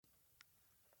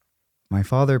My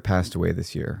father passed away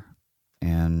this year,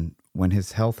 and when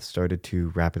his health started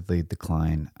to rapidly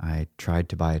decline, I tried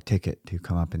to buy a ticket to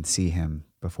come up and see him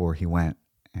before he went,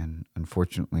 and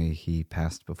unfortunately, he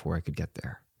passed before I could get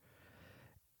there.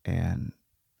 And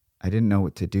I didn't know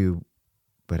what to do,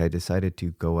 but I decided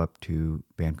to go up to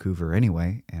Vancouver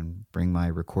anyway and bring my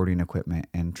recording equipment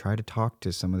and try to talk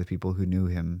to some of the people who knew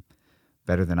him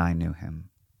better than I knew him.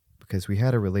 Because we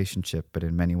had a relationship, but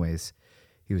in many ways,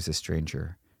 he was a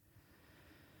stranger.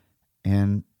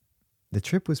 And the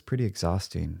trip was pretty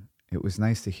exhausting. It was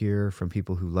nice to hear from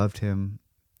people who loved him.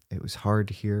 It was hard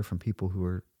to hear from people who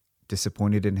were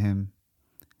disappointed in him.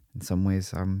 In some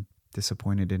ways, I'm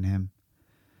disappointed in him.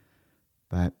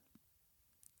 But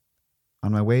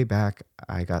on my way back,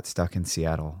 I got stuck in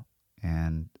Seattle,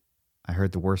 and I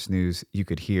heard the worst news you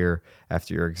could hear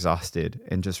after you're exhausted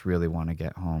and just really want to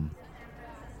get home.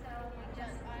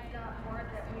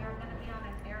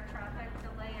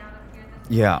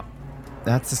 Yeah,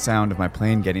 that's the sound of my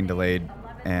plane getting delayed,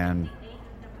 and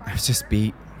I was just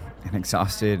beat and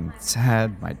exhausted and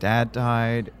sad. My dad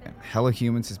died, and Hella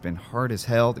Humans has been hard as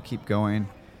hell to keep going,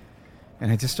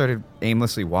 and I just started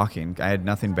aimlessly walking. I had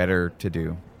nothing better to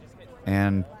do.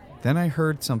 And then I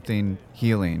heard something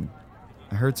healing.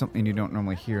 I heard something you don't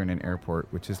normally hear in an airport,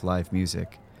 which is live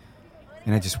music.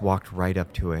 And I just walked right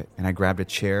up to it, and I grabbed a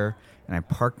chair, and I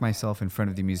parked myself in front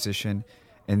of the musician.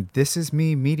 And this is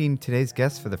me meeting today's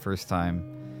guest for the first time,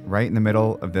 right in the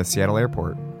middle of the Seattle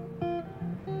airport.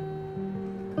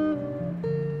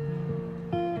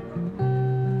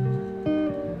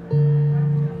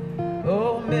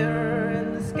 Oh, mirror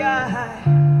in the sky,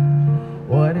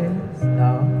 what is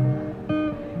love?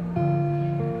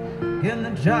 Can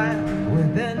the child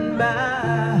within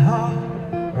my heart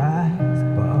rise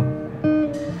above?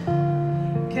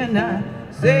 Can I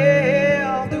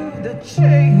sail through the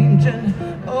changing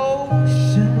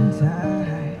ocean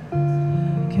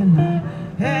tides? Can I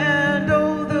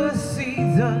handle the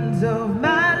seasons of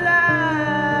my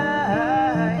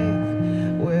life?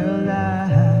 Well,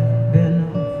 I've been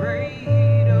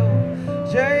afraid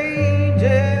of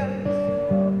changes,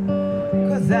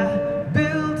 'cause I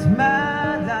built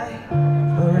my life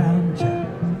around you.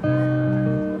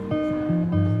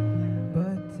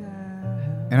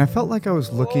 And I felt like I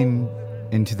was looking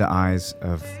into the eyes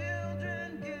of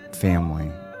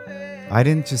family. I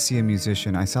didn't just see a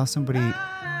musician. I saw somebody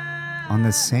on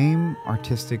the same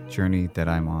artistic journey that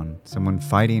I'm on. Someone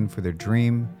fighting for their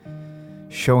dream,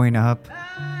 showing up,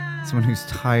 someone who's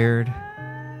tired.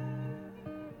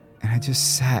 And I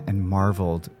just sat and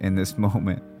marveled in this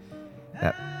moment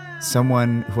that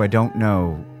someone who I don't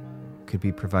know could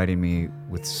be providing me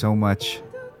with so much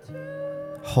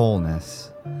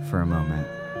wholeness for a moment.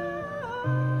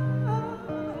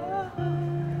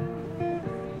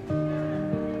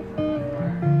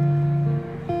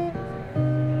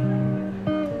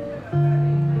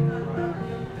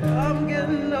 I'm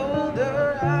getting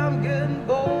older, I'm getting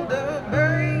bolder,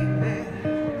 baby.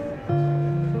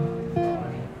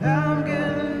 I'm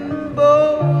getting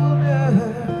bolder.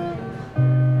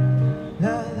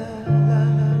 La la la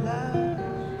la la.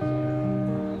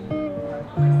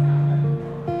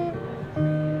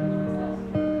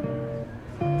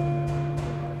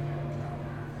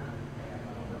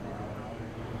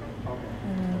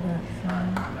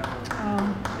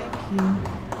 Oh, thank you.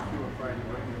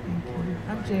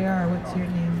 I'm JR. What's your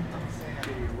name?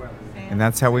 And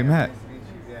that's how we met.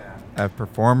 A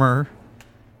performer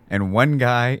and one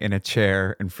guy in a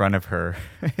chair in front of her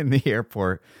in the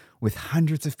airport with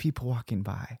hundreds of people walking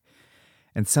by.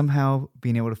 And somehow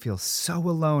being able to feel so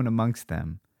alone amongst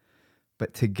them.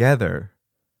 But together,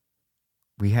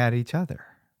 we had each other.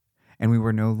 And we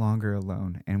were no longer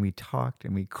alone. And we talked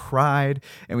and we cried.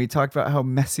 And we talked about how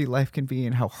messy life can be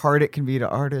and how hard it can be to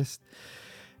artists.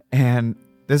 And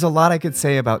there's a lot I could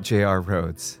say about J.R.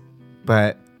 Rhodes,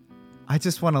 but I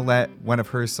just want to let one of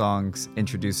her songs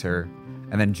introduce her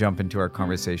and then jump into our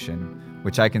conversation,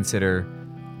 which I consider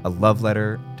a love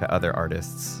letter to other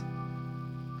artists.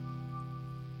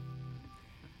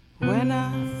 When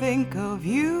I think of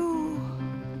you,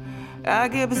 I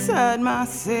get beside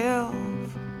myself.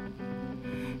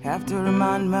 Have to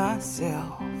remind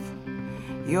myself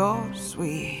you're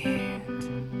sweet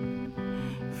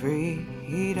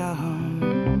freedom.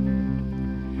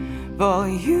 For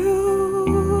you,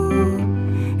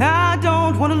 I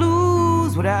don't want to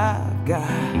lose what I've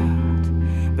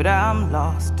got, but I'm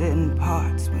lost in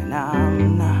parts when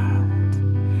I'm not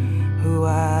who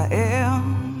I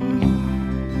am.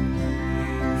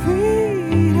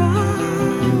 Freedom,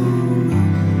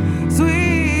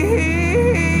 sweet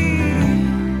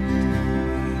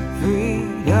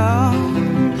freedom,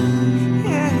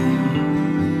 yeah.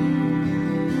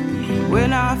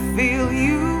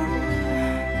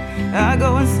 I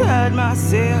go inside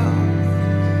myself,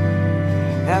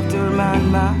 have to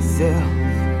remind myself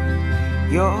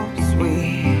you're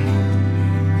sweet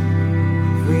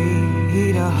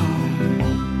freedom.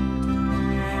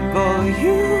 For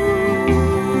you,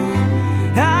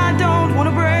 I don't want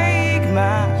to break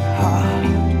my heart,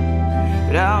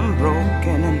 but I'm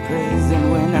broken in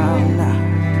prison when I'm not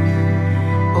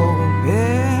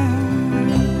open.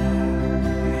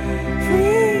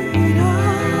 Freedom,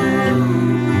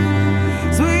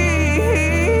 sweet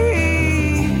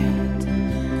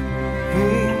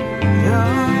freedom.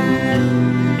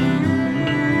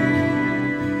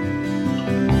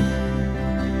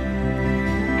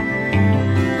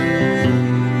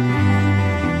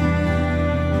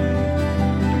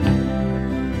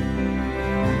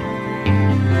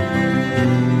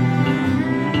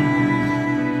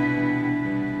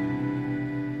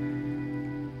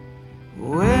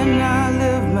 When I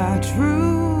live my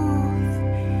truth,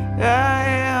 I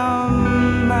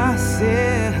am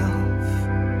myself,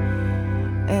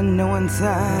 and know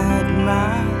inside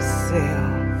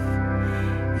myself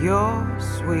you're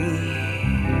sweet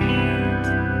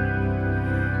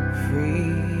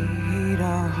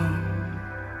freedom.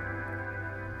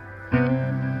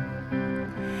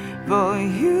 For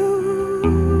you,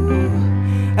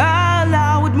 I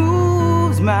allow what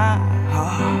moves my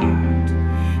heart.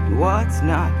 What's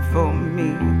not for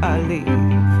me, I leave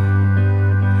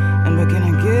and begin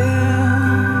again.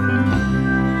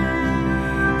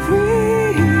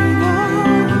 Freedom,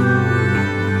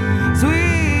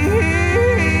 sweet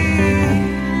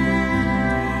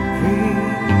freedom,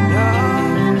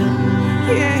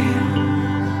 yeah.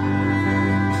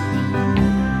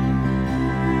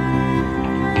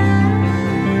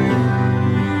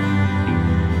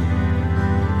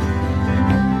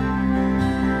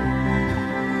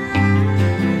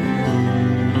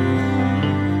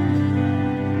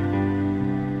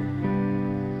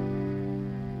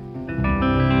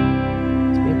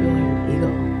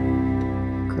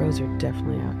 Are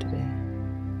definitely out today.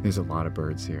 There's a lot of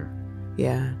birds here.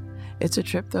 Yeah. It's a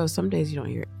trip though. Some days you don't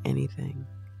hear anything.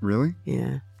 Really?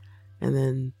 Yeah. And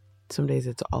then some days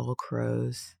it's all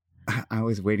crows. I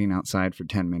was waiting outside for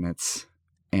 10 minutes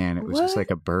and it was just like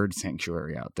a bird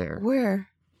sanctuary out there. Where?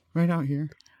 Right out here.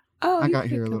 Oh, I got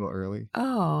here a little early.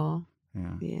 Oh.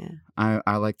 Yeah. Yeah.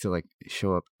 I like to like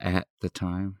show up at the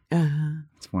time. Uh-huh.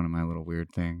 It's one of my little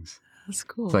weird things. That's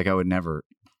cool. It's like I would never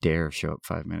dare show up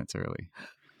 5 minutes early.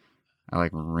 I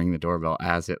like ring the doorbell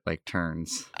as it like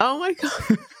turns. Oh my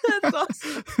God. That's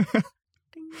awesome.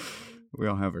 We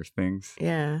all have our things.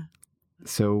 Yeah.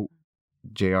 So,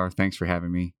 JR, thanks for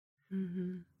having me.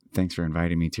 Mm-hmm. Thanks for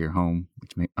inviting me to your home,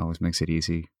 which always makes it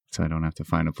easy so I don't have to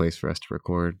find a place for us to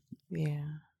record. Yeah.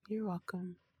 You're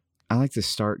welcome. I like to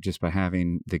start just by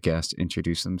having the guests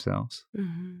introduce themselves.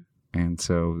 Mm-hmm. And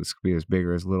so this could be as big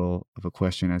or as little of a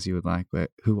question as you would like,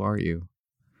 but who are you?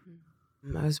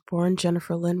 I was born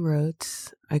Jennifer Lynn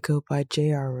Rhodes. I go by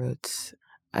JR Rhodes.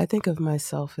 I think of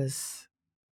myself as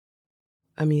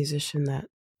a musician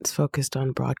that's focused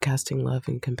on broadcasting love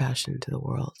and compassion to the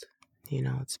world. You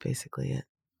know, it's basically it.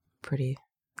 Pretty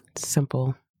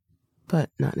simple, but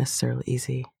not necessarily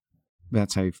easy.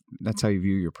 That's how you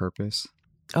view your purpose.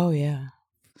 Oh, yeah.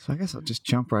 So I guess I'll just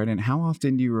jump right in. How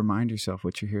often do you remind yourself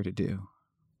what you're here to do?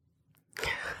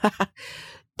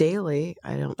 Daily.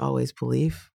 I don't always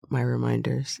believe my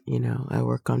reminders. You know, I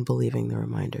work on believing the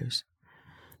reminders.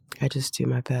 I just do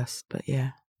my best, but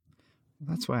yeah.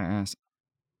 That's why I asked.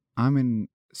 I'm in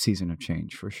a season of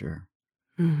change for sure.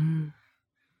 Mm-hmm.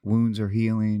 Wounds are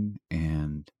healing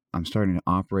and I'm starting to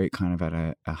operate kind of at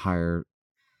a higher,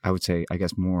 I would say, I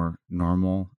guess more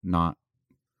normal, not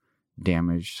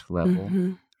damaged level.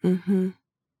 Mm-hmm. Mm-hmm.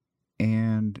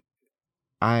 And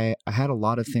I had a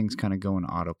lot of things kind of go in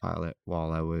autopilot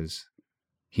while I was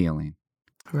healing.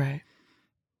 Right.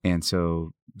 And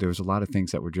so there was a lot of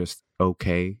things that were just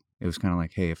okay. It was kind of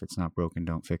like, hey, if it's not broken,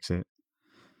 don't fix it.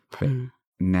 But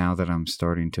now that I'm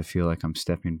starting to feel like I'm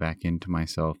stepping back into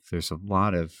myself, there's a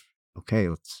lot of, okay,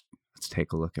 let's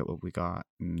take a look at what we got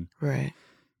and right.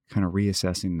 kind of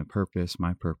reassessing the purpose,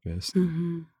 my purpose,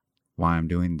 why I'm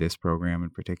doing this program in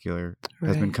particular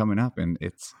has been coming up. And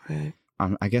it's,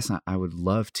 I guess I would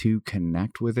love to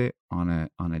connect with it on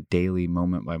a daily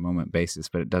moment by moment basis,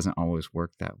 but it doesn't always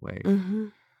work that way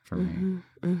for me.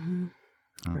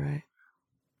 Right.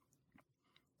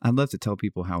 I'd love to tell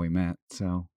people how we met.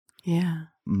 So yeah,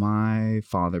 my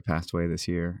father passed away this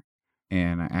year,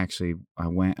 and I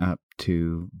went up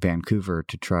to Vancouver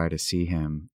to try to see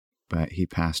him, but he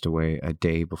passed away a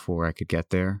day before I could get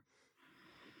there.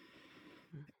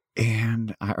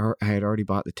 And I had already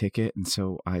bought the ticket, and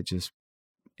so I just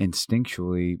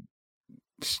instinctually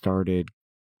started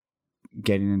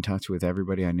getting in touch with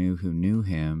everybody I knew who knew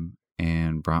him,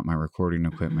 and brought my recording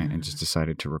equipment and just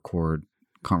decided to record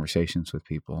conversations with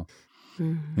people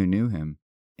who knew him.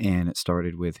 And it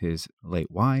started with his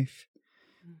late wife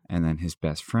and then his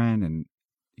best friend. And,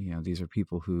 these are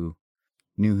people who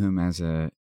knew him as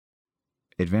a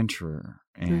adventurer.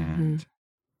 And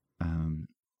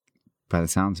by the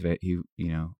sounds of it,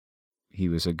 he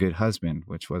was a good husband,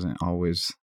 which wasn't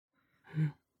always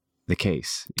the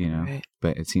case, Right.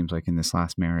 But it seems like in this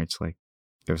last marriage, like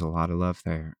there's a lot of love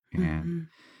there. And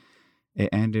it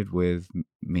ended with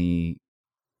me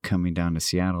coming down to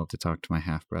Seattle to talk to my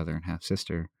half brother and half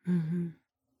sister. And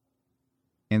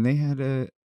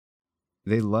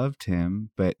they loved him,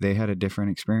 but they had a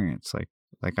different experience.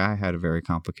 Like I had a very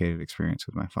complicated experience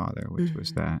with my father, which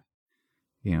was that,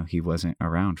 he wasn't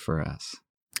around for us.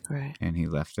 Right. And he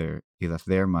left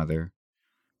their mother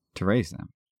to raise them.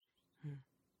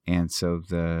 And so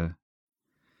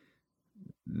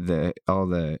all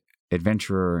the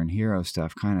adventurer and hero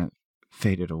stuff kind of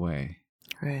faded away.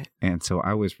 Right. And so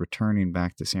I was returning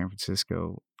back to San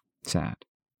Francisco sad.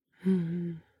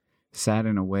 Sad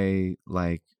in a way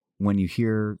like when you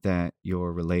hear that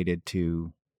you're related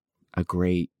to a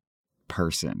great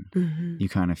person, you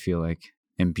kind of feel like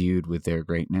imbued with their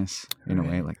greatness in a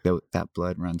way, like that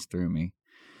blood runs through me.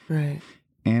 Right.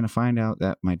 And I find out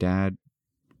that my dad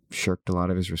shirked a lot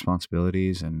of his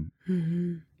responsibilities and,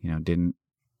 didn't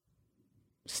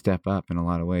step up in a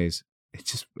lot of ways.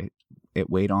 It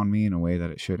weighed on me in a way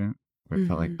that it shouldn't, where it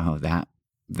felt like, oh,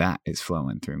 that is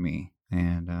flowing through me.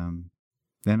 And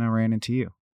then I ran into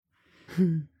you.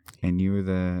 And you were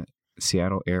the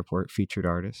Seattle Airport featured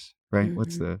artist, right?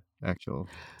 What's the actual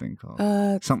thing called?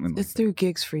 Something like it's through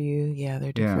Gigs for You. Yeah,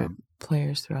 they're different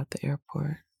players throughout the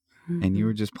airport. And you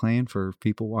were just playing for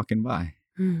people walking by.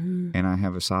 And I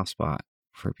have a soft spot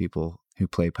for people who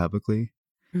play publicly.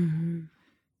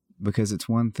 Because it's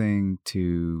one thing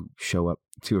to show up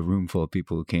to a room full of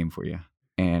people who came for you.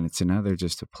 And it's another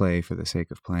just to play for the sake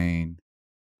of playing.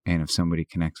 And if somebody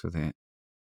connects with it,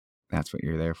 that's what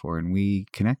you're there for. And we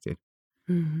connected.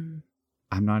 I'm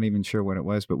not even sure what it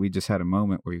was, but we just had a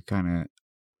moment where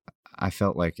I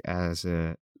felt like as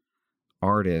a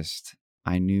artist,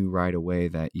 I knew right away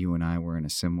that you and I were in a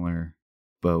similar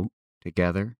boat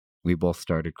together. We both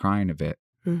started crying a bit.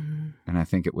 And I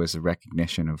think it was a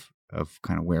recognition of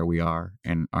kind of where we are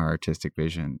in our artistic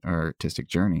vision, our artistic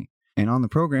journey. And on the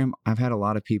program, I've had a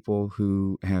lot of people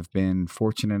who have been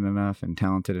fortunate enough and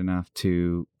talented enough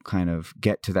to kind of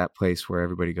get to that place where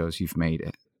everybody goes, you've made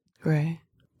it. Right.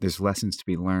 There's lessons to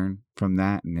be learned from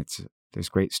that. And there's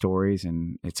great stories,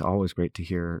 and it's always great to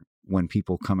hear when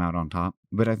people come out on top.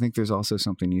 But I think there's also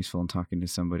something useful in talking to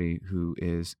somebody who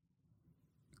is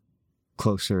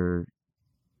closer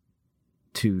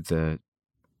to the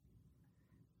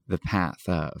path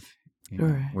of,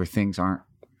 where things aren't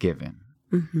given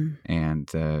and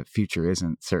the future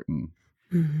isn't certain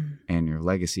and your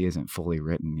legacy isn't fully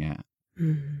written yet.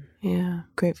 Yeah,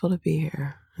 grateful to be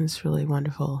here. It's really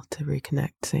wonderful to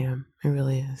reconnect, Sam. It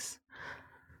really is.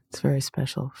 It's very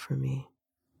special for me.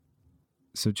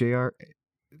 So JR,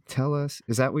 tell us,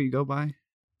 is that what you go by?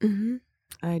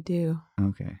 I do.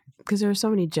 Okay. Because there were so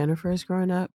many Jennifers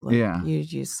growing up. Like, yeah. You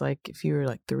just if you were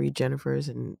like 3 Jennifers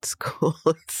in school,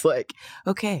 it's like,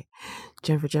 okay,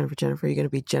 Jennifer, you're going to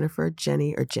be Jennifer,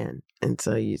 Jenny, or Jen. And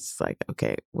so you just like,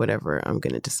 okay, whatever, I'm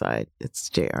going to decide. It's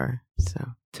JR. So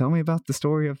tell me about the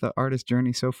story of the artist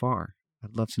journey so far.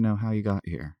 I'd love to know how you got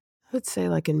here. I would say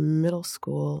like in middle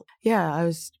school, I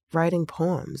was writing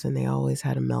poems and they always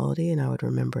had a melody, and I would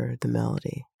remember the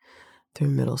melody through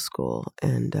middle school.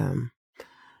 And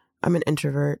I'm an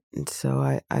introvert, and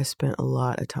so I spent a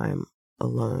lot of time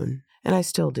alone. And I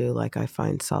still do. Like, I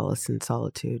find solace in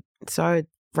solitude. So I would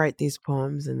write these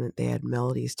poems, and they had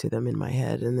melodies to them in my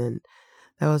head. And then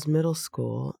that was middle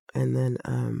school. And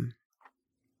then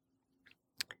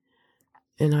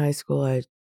in high school,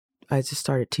 I just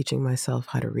started teaching myself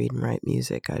how to read and write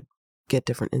music. I'd get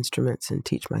different instruments and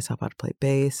teach myself how to play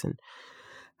bass and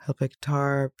how to play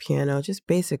guitar, piano, just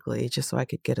basically just so I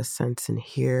could get a sense and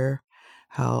hear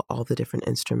how all the different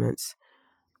instruments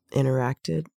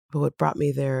interacted. But what brought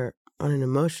me there on an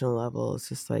emotional level is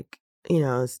just like,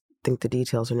 I think the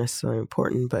details are necessarily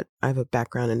important, but I have a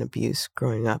background in abuse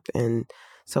growing up. And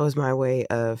so it was my way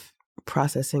of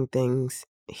processing things,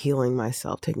 healing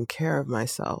myself, taking care of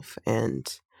myself, and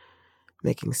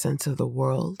making sense of the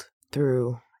world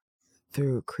through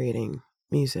creating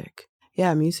music.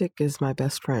 Yeah, music is my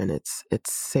best friend. It's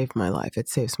saved my life. It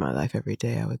saves my life every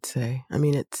day, I would say. I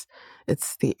mean,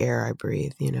 it's the air I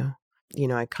breathe,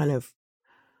 I kind of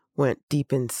went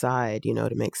deep inside,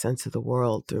 to make sense of the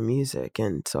world through music.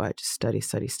 And so I just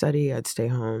study. I'd stay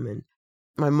home, and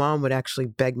my mom would actually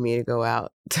beg me to go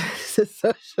out to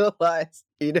socialize,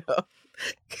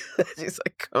 She's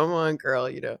like, come on, girl,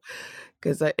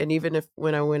 and even if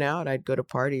when I went out, I'd go to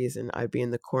parties and I'd be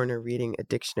in the corner reading a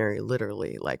dictionary,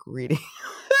 literally, like reading.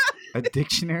 A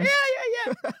dictionary?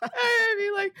 Yeah. I'd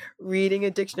be like reading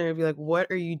a dictionary. I'd be like, what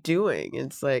are you doing? And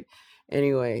it's like,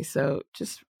 anyway, so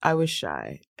just, I was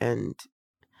shy. And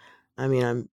I mean,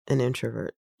 I'm an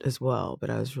introvert as well, but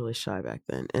I was really shy back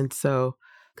then. And so,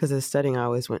 because of studying, I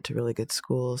always went to really good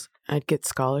schools. I'd get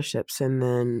scholarships, and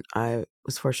then I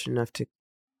was fortunate enough to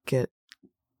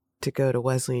go to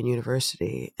Wesleyan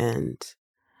University, and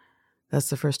that's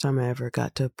the first time I ever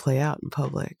got to play out in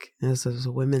public. And this was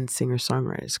a women's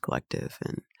singer-songwriters collective,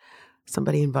 and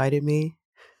somebody invited me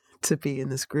to be in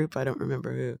this group. I don't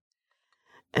remember who.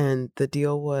 And the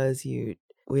deal was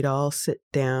we all sat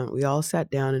down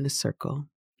in a circle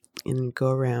and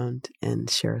go around and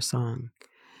share a song.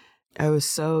 I was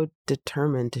so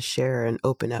determined to share and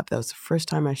open up. That was the first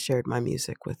time I shared my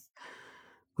music with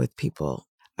people.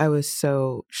 I was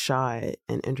so shy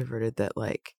and introverted that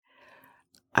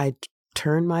I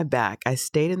turned my back. I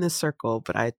stayed in the circle,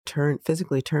 but I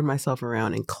physically turned myself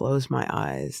around and closed my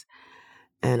eyes,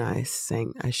 and I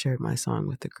shared my song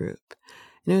with the group.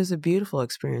 And it was a beautiful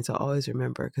experience. I'll always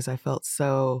remember, because I felt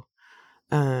so,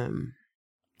 I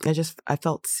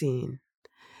felt seen.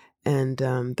 And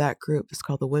that group is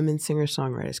called the Women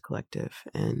Singer-Songwriters Collective.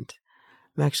 And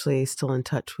I'm actually still in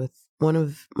touch with one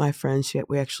of my friends.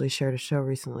 We actually shared a show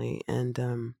recently. And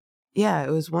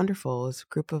it was wonderful. It was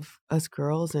a group of us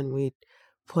girls, and we'd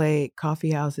play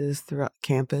coffee houses throughout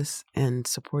campus and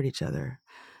support each other.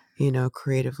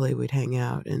 Creatively, we'd hang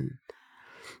out. And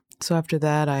so after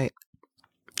that, I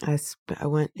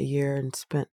went a year and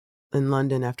spent in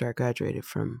London after I graduated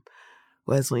from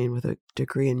Wesleyan with a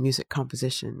degree in music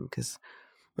composition, because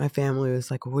my family was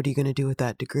like, well, what are you going to do with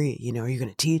that degree? Are you going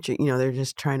to teach it? They're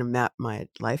just trying to map my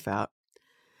life out.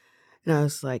 And I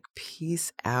was like,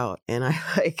 peace out. And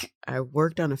I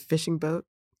worked on a fishing boat,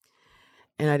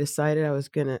 and I decided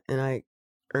and I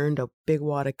earned a big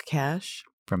wad of cash.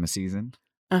 From a season?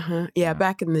 Yeah,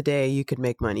 back in the day, you could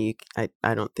make money.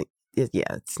 I don't think,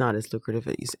 it's not as lucrative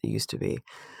as it used to be.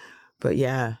 But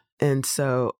yeah. And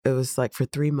so it was like for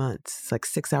 3 months, it's like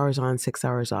 6 hours on, 6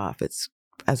 hours off. It's,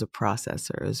 as a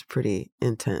processor, it was pretty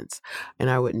intense.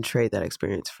 And I wouldn't trade that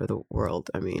experience for the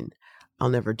world. I mean, I'll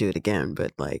never do it again,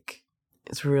 but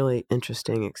it's a really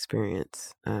interesting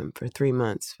experience for 3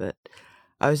 months. But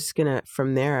I was just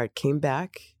from there, I came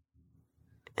back,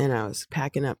 and I was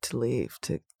packing up to leave.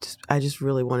 I just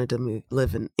really wanted to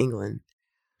live in England.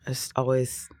 I just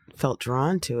always felt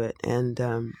drawn to it. And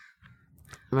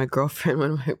my girlfriend,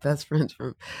 one of my best friends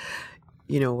from,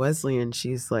 Wesleyan,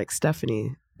 she's like,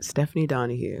 Stephanie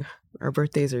Donahue. Our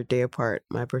birthdays are a day apart.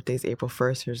 My birthday's April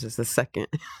 1st. Hers is the 2nd.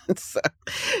 So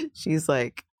she's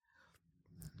like,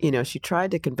 she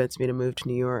tried to convince me to move to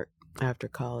New York after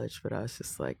college, but I was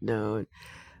just like, no.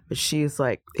 But she's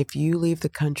like, if you leave the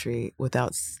country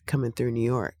without coming through New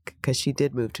York, because she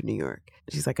did move to New York,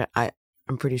 she's like,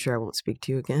 I'm pretty sure I won't speak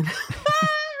to you again.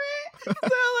 So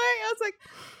I was like,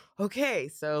 okay.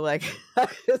 So I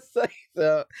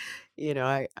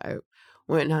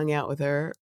went and hung out with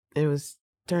her. It was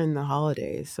during the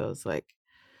holidays. So it's like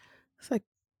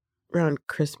around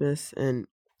Christmas, and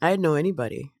I didn't know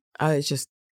anybody. I was just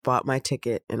bought my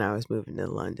ticket, and I was moving to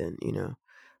London,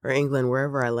 or England,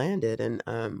 wherever I landed. And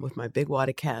with my big wad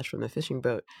of cash from the fishing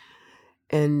boat.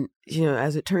 And,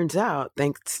 as it turns out,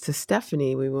 thanks to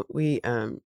Stephanie,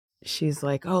 she's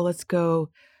like, oh, let's go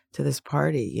to this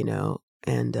party,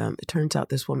 And it turns out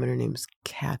this woman, her name's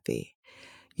Kathy.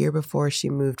 Year before, she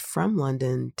moved from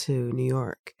London to New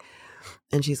York.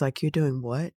 And she's like, you're doing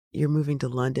what? You're moving to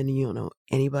London and you don't know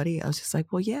anybody? I was just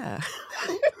like, well, yeah.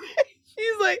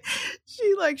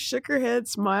 She shook her head,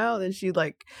 smiled, and she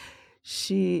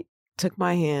took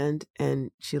my hand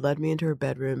and she led me into her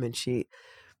bedroom, and she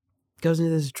goes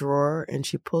into this drawer and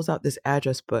she pulls out this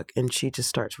address book, and she just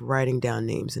starts writing down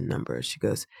names and numbers. She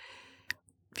goes,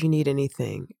 if you need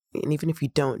anything, and even if you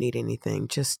don't need anything,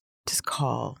 just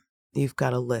call. You've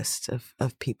got a list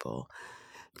of people.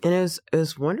 And it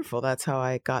was wonderful. That's how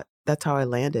I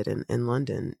landed in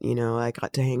London. I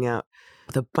got to hang out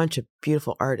with a bunch of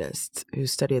beautiful artists who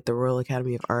study at the Royal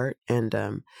Academy of Art. And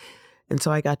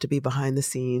so I got to be behind the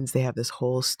scenes. They have this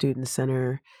whole student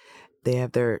center. They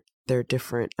have their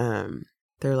different,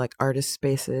 they're like artist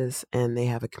spaces, and they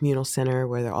have a communal center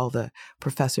where all the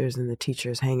professors and the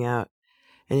teachers hang out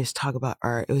and just talk about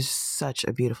art. It was such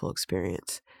a beautiful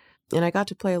experience. And I got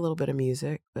to play a little bit of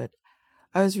music, but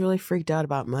I was really freaked out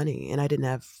about money, and I didn't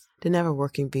have a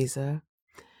working visa.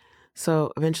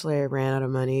 So eventually I ran out of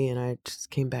money and I just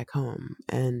came back home.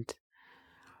 And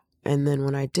then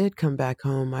when I did come back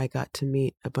home, I got to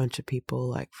meet a bunch of people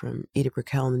like from Edith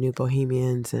Brickell and the New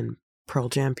Bohemians and Pearl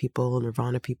Jam people and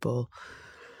Nirvana people,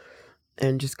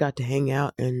 and just got to hang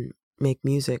out and make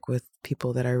music with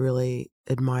people that I really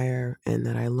admire and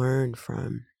that I learned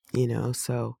from,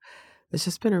 So it's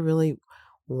just been a really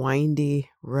windy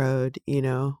road,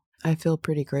 I feel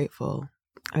pretty grateful.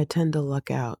 I tend to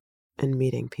luck out in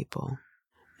meeting people.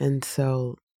 And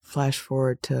so flash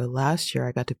forward to last year,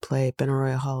 I got to play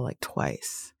Benaroya Hall like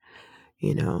twice,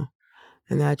 and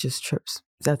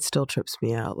that still trips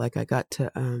me out. Like I got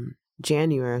to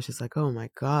January, I was just like, oh my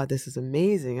God, this is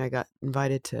amazing. I got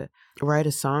invited to write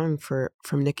a song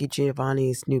from Nikki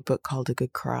Giovanni's new book called A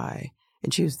Good Cry.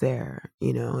 And she was there,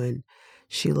 and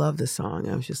she loved the song.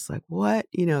 I was just like, what?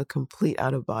 Complete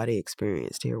out of body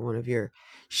experience to hear one of your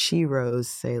sheroes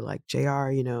say like,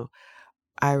 JR,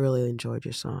 I really enjoyed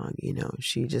your song.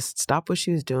 She just stopped what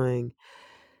she was doing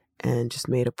and just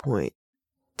made a point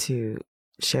to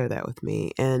share that with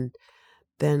me. And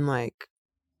then like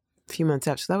a few months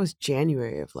after, so that was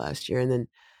January of last year. And then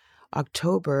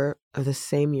October of the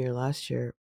same year last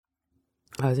year,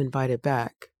 I was invited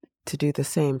back to do the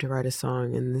same, to write a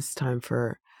song, and this time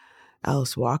for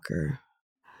Alice Walker.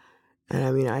 And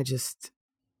I mean, I'm just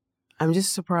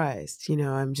surprised, I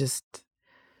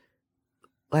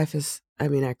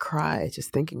cry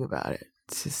just thinking about it.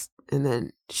 It's just, and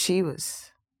then she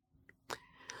was,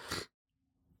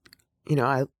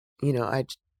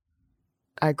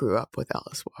 I grew up with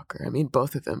Alice Walker. I mean,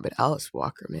 both of them, but Alice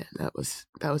Walker, man, that was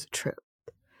a trip.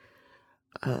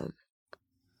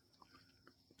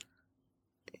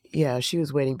 Yeah, she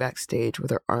was waiting backstage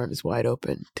with her arms wide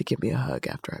open to give me a hug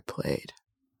after I played.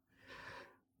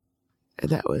 And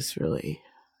that was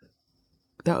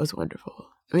wonderful.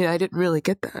 I mean, I didn't really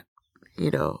get that, I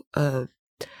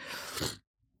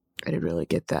didn't really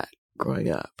get that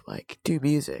growing up, like do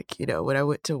music, when I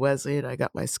went to Wesley and I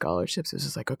got my scholarships, it was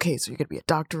just like, okay, so you're going to be a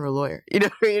doctor or a lawyer,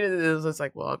 it was just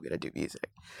like, well, I'm going to do music.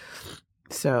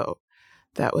 So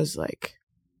that was like,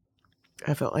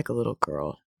 I felt like a little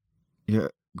girl.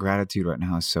 Your gratitude right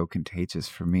now is so contagious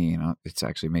for me. It's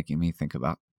actually making me think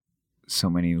about so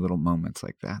many little moments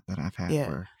like that I've had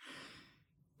where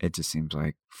it just seems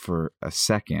like for a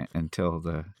second until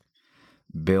the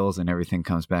bills and everything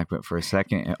comes back, but for a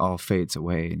second it all fades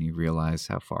away and you realize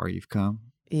how far you've come.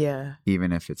 Yeah.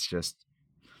 Even if it's just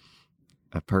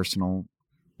a personal,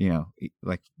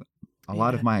 like a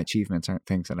lot of my achievements aren't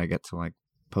things that I get to like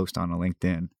post on a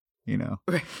LinkedIn,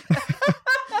 Right.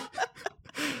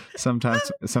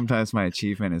 Sometimes my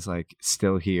achievement is like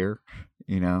still here,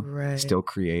 right. Still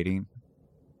creating.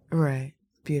 Right.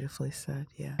 Beautifully said.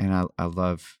 Yeah. And I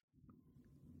love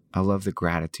the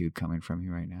gratitude coming from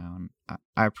you right now. And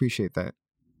I appreciate that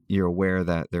you're aware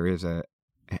that there is an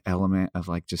element of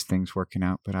like just things working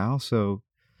out. But I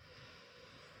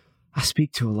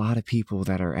speak to a lot of people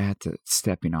that are at the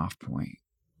stepping off point,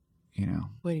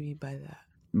 What do you mean by that?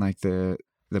 Like the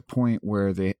point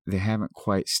where they haven't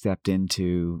quite stepped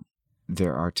into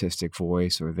their artistic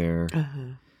voice, or they're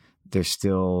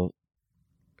still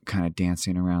kind of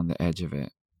dancing around the edge of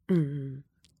it. Mm-hmm.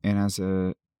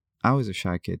 And I was a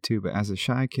shy kid too, but as a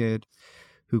shy kid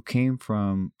who came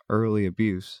from early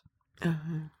abuse,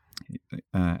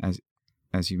 as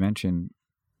you mentioned,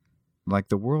 like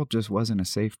the world just wasn't a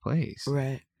safe place.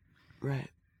 Right.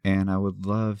 And I would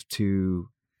love to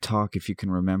talk, if you can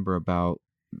remember, about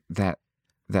that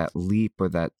leap or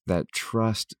that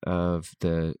trust of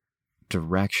the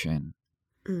direction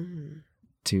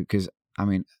because I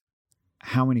mean,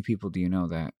 how many people do you know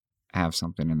that have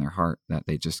something in their heart that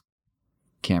they just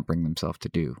can't bring themselves to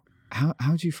do?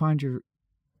 How'd you find your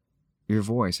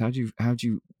voice? How'd you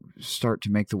start to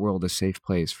make the world a safe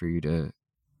place for you to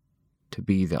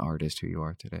be the artist who you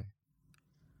are today?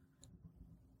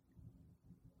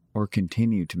 Or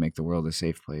continue to make the world a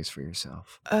safe place for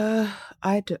yourself?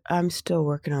 I'm still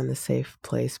working on the safe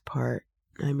place part.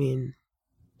 I mean,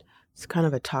 it's kind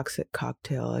of a toxic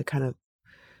cocktail.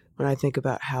 When I think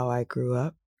about how I grew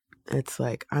up, it's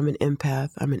like I'm an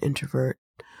empath, I'm an introvert,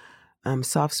 I'm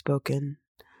soft-spoken,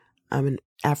 I'm an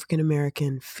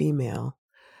African-American female.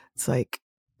 It's like,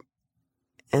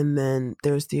 and then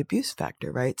there's the abuse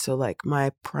factor, right? So like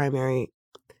my primary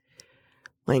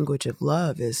language of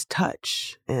love is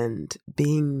touch and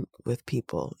being with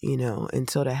people, and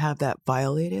so to have that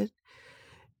violated,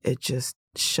 it just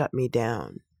shut me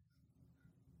down.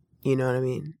 You know what I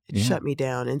mean? It shut me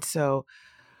down. And so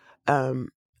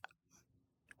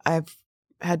I've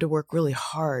had to work really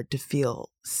hard to feel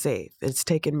safe. It's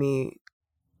taken me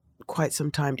quite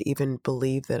some time to even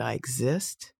believe that I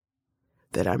exist,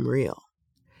 that I'm real,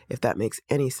 if that makes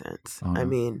any sense. Oh, no. I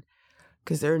mean,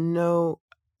 because there are no,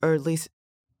 or at least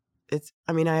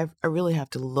I really have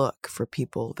to look for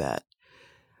people that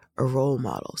are role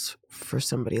models for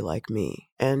somebody like me.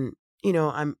 And,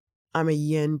 I'm a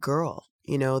yin girl.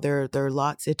 There are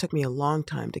lots, it took me a long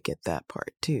time to get that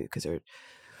part too,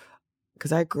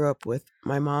 because I grew up with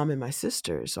my mom and my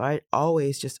sisters. So I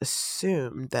always just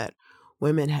assumed that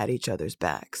women had each other's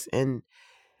backs. And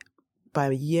by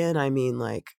yin, I mean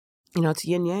it's a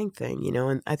yin yang thing,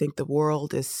 and I think the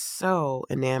world is so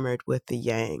enamored with the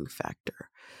yang factor.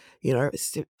 There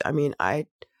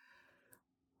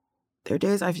are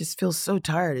days I just feel so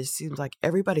tired. It seems like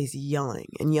everybody's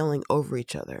yelling and yelling over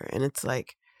each other. And it's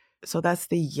like, so that's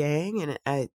the yang.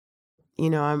 And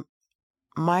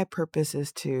my purpose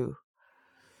is to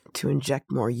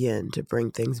inject more yin, to bring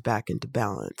things back into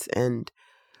balance. And,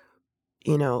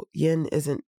 yin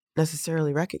isn't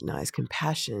necessarily recognized.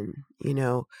 Compassion,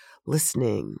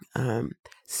 listening,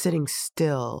 sitting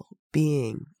still,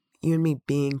 being, you and me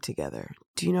being together.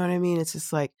 Do you know what I mean? It's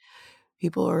just like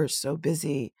people are so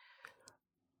busy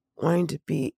wanting to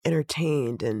be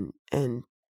entertained and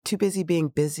too busy being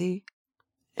busy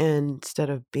instead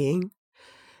of being.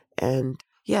 And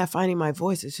yeah, finding my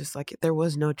voice is just like there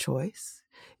was no choice,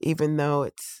 even though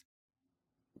it's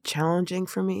challenging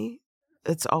for me.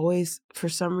 It's always, for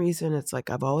some reason, it's like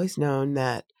I've always known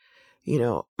that,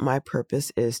 my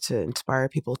purpose is to inspire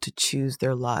people to choose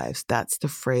their lives. That's the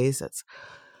phrase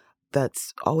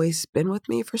that's always been with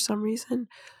me for some reason,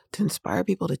 to inspire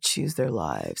people to choose their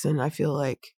lives. And I feel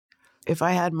like if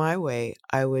I had my way,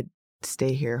 I would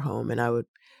stay here home and I would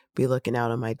be looking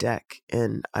out on my deck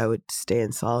and I would stay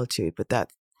in solitude. But that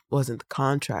wasn't the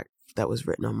contract that was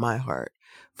written on my heart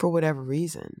for whatever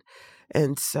reason.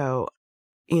 And so,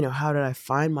 how did I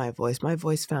find my voice? My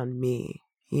voice found me,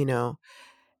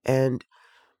 and,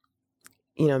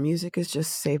 music has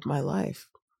just saved my life,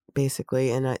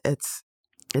 basically. And it's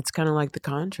kind of like the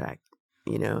contract,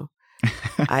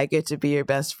 I get to be your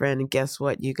best friend. And guess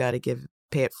what? You got to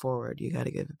pay it forward. You got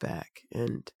to give it back.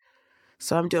 And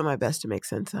so I'm doing my best to make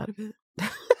sense out of it. I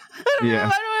don't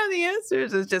have the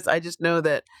answers. I just know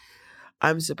that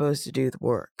I'm supposed to do the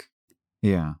work.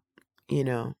 Yeah.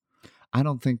 I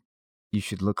don't think you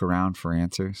should look around for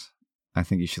answers. I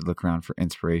think you should look around for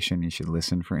inspiration. You should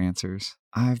listen for answers.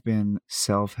 I've been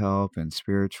self-help and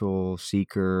spiritual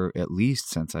seeker at least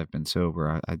since I've been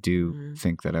sober. I do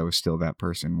think that I was still that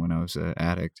person when I was an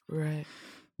addict. Right.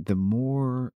 The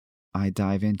more I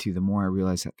dive into, the more I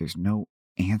realize that there's no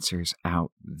answers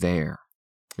out there.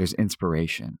 There's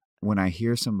inspiration. When I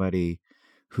hear somebody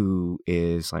who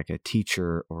is like a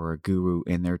teacher or a guru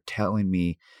and they're telling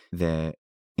me the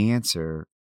answer,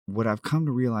 what I've come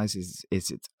to realize is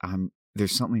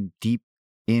there's something deep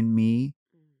in me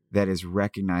that is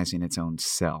recognizing its own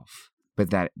self,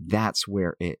 but that's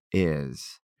where it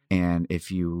is. And if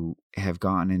you have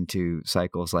gotten into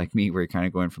cycles like me, where you're kind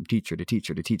of going from teacher to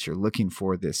teacher to teacher, looking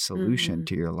for this solution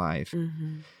to your life,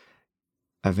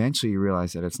 eventually you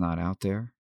realize that it's not out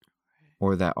there,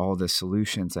 or that all the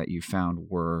solutions that you found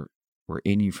were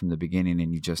in you from the beginning,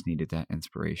 and you just needed that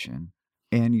inspiration.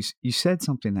 And you said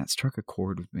something that struck a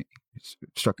chord with me. It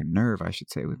struck a nerve, I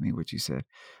should say, with me, which you said,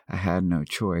 I had no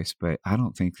choice. But I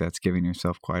don't think that's giving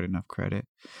yourself quite enough credit,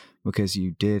 because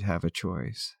you did have a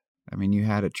choice. I mean, you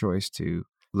had a choice to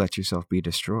let yourself be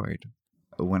destroyed.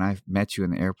 When I met you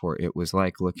in the airport, it was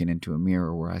like looking into a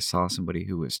mirror, where I saw somebody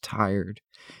who was tired,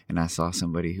 and I saw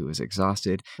somebody who was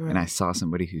exhausted, and I saw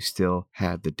somebody who still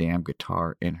had the damn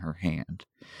guitar in her hand,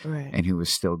 and who was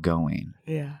still going.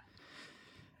 Yeah.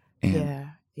 And,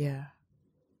 yeah.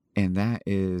 And that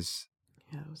is...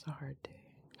 Yeah, it was a hard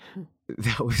day.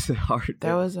 That was a hard day.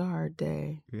 That was a hard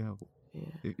day. Yeah.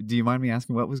 Yeah. Do you mind me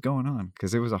asking what was going on?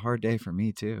 Because it was a hard day for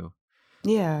me, too.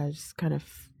 Yeah, I just kind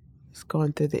of was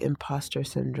going through the imposter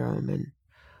syndrome and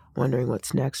wondering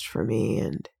what's next for me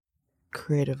and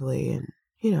creatively. And,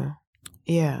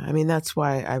 yeah, I mean, that's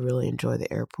why I really enjoy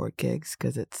the airport gigs,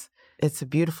 because it's a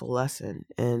beautiful lesson.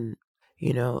 And,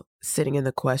 sitting in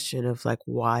the question of like,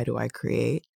 why do I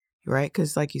create? Right?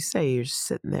 Because like you say, you're just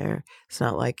sitting there. It's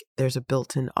not like there's a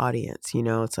built-in audience,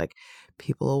 it's like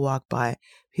people will walk by,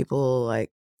 people will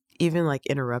like even like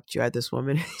interrupt you. I had this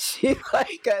woman, she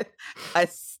like, I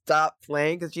stopped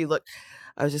playing because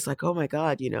I was just like, oh my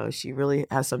God, she really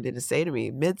has something to say to me.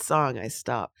 Mid-song, I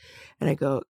stop and I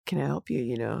go, can I help you?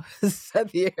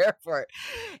 At the airport.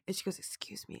 And she goes,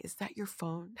 excuse me, is that your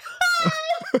phone?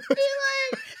 She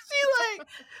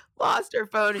lost her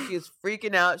phone and she was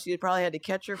freaking out. She probably had to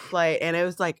catch her flight. And it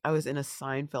was like, I was in a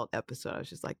Seinfeld episode. I was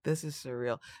just like, this is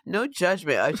surreal. No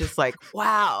judgment. I was just like,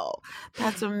 wow,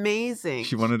 that's amazing.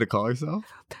 She wanted to call herself?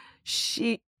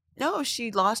 No,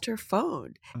 she lost her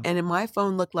phone. And then my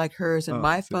phone looked like hers. And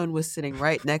my phone was sitting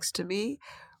right next to me,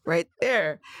 right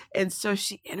there. And so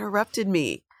she interrupted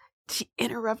me. She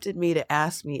interrupted me to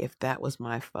ask me if that was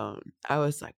my phone. I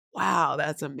was like, wow,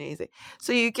 that's amazing.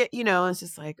 So you get, it's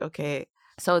just like, okay.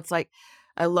 So it's like,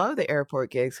 I love the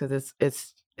airport gigs because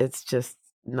it's just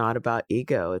not about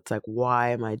ego. It's like, why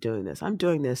am I doing this? I'm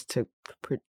doing this to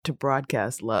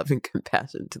broadcast love and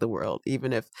compassion to the world,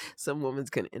 even if some woman's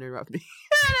going to interrupt me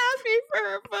and ask me for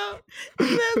her phone.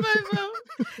 That's my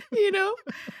phone,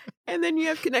 And then you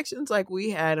have connections like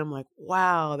we had. I'm like,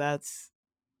 wow, that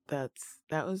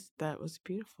was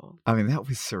beautiful. I mean, that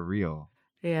was surreal.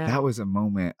 Yeah. That was a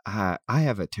moment. I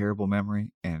have a terrible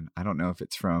memory, and I don't know if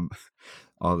it's from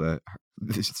all the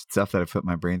stuff that I put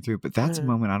my brain through, but that's a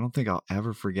moment I don't think I'll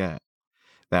ever forget.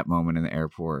 That moment in the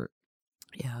airport.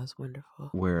 Yeah, it was wonderful.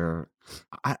 Where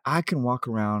I can walk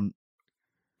around.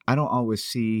 I don't always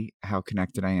see how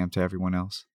connected I am to everyone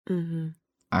else. Mm-hmm.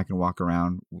 I can walk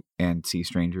around and see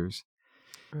strangers.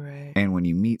 Right. And when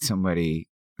you meet somebody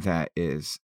that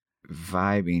is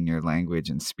vibing your language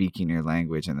and speaking your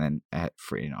language, and then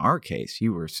in our case,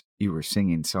 you were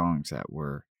singing songs that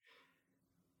were,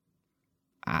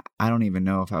 I don't even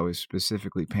know if I was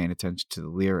specifically paying attention to the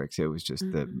lyrics. It was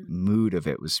just the mood of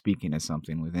it was speaking to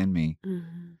something within me.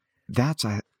 Mm-hmm. That's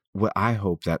what I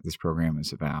hope that this program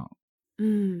is about,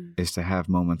 is to have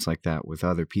moments like that with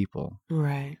other people,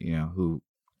 right? Who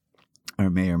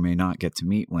may or may not get to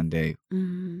meet one day,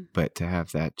 but to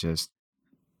have that just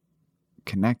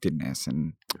connectedness.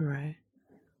 And right.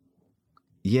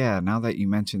 Yeah, now that you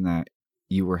mentioned that,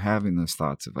 you were having those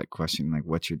thoughts of like questioning like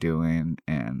what you're doing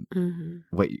and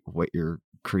what you're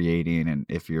creating, and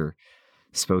if you're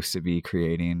supposed to be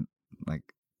creating. Like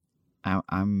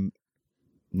I'm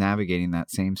navigating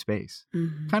that same space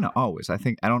kind of always. I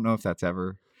don't know if that's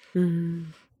ever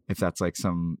if that's like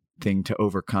something to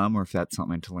overcome or if that's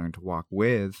something to learn to walk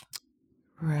with,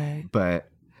 right? But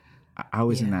I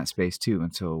was in that space too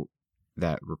until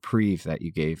that reprieve that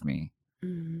you gave me.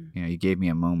 You gave me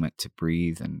a moment to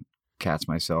breathe and catch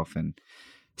myself and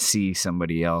see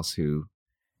somebody else who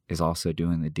is also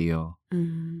doing the deal.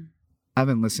 I've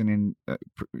been listening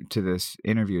to this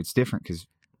interview. It's different because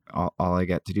all I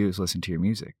get to do is listen to your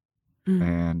music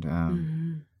and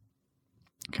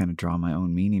kind of draw my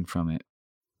own meaning from it.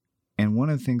 And one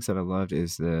of the things that I loved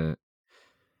is the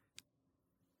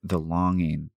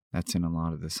longing that's in a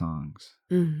lot of the songs.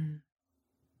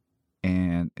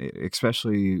 And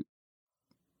especially,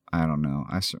 I don't know,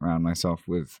 I surround myself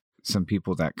with some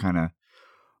people that kind of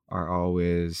are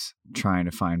always trying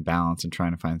to find balance and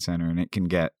trying to find center. And it can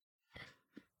get,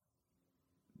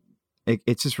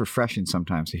 it's just refreshing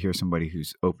sometimes to hear somebody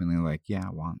who's openly like, yeah,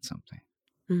 I want something.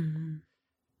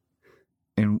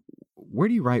 And where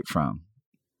do you write from?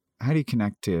 How do you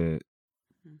connect to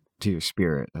your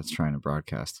spirit that's trying to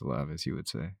broadcast the love, as you would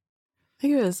say? I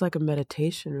think it's like a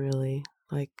meditation, really.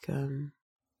 Like, and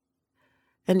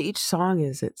each song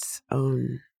is its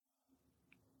own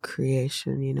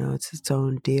creation, it's its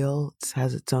own deal. It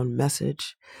has its own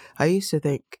message. I used to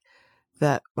think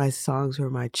that my songs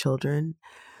were my children,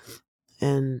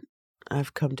 and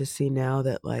I've come to see now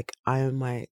that like I am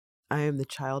the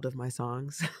child of my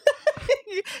songs.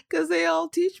 Because they all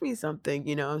teach me something,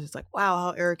 I'm just like, wow,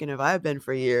 how arrogant have I been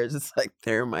for years? It's like,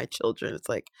 they're my children. It's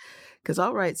like, because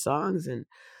I'll write songs and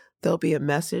there'll be a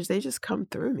message. They just come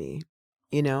through me.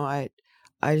 I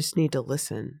just need to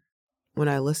listen. When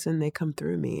I listen, they come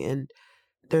through me. And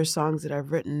there's songs that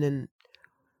I've written and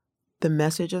the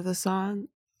message of the song,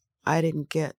 I didn't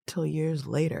get till years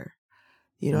later.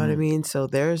 You know what I mean? So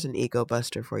there's an ego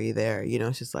buster for you there.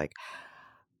 It's just like,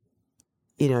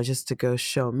 just to go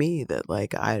show me that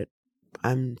like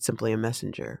I'm simply a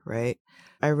messenger, right?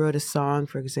 I wrote a song,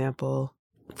 for example,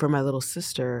 for my little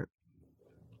sister.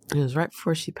 It was right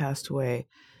before she passed away.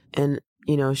 And,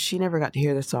 she never got to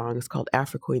hear the song. It's called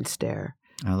Afro Queen Stare.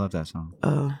 I love that song.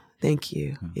 Oh, thank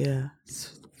you. Yeah.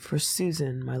 It's for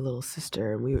Susan, my little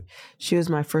sister. And she was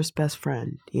my first best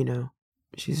friend,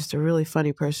 She's just a really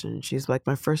funny person. She's like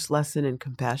my first lesson in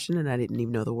compassion, and I didn't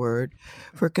even know the word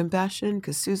for compassion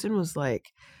because Susan was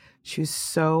like, she was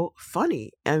so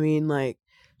funny. I mean, like,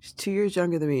 she's 2 years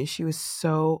younger than me, and she was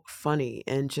so funny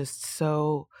and just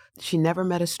so, she never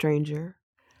met a stranger,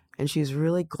 and she's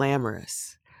really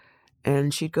glamorous.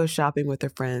 And she'd go shopping with her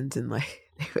friends, and like,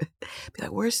 they would be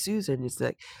like, where's Susan? It's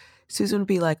like, Susan would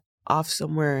be like off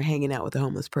somewhere hanging out with a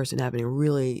homeless person, having a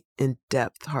really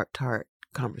in-depth heart-to-heart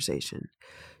conversation.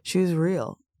 She was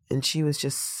real, and she was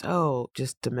just so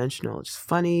just dimensional, just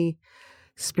funny,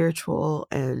 spiritual,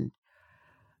 and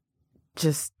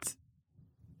just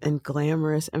and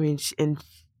glamorous. I mean, and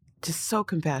just so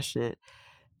compassionate.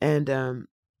 And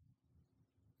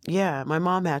yeah, my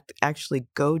mom had to actually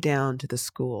go down to the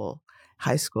school,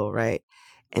 high school, right,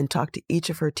 and talk to each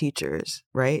of her teachers,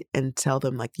 right, and tell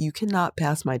them, like, you cannot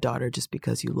pass my daughter just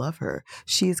because you love her.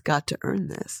 She's got to earn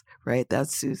this, right?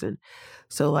 That's Susan.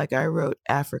 So, like, I wrote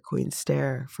Afro Queen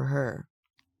Stare for her.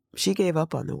 She gave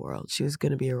up on the world. She was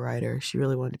going to be a writer. She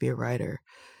really wanted to be a writer.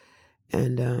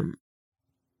 And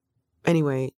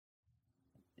anyway,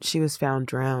 she was found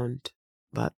drowned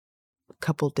about a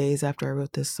couple days after I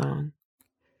wrote this song.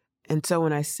 And so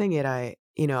when I sing it,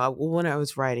 when I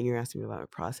was writing, you're asking me about my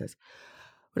process.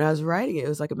 When I was writing it, it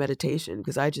was like a meditation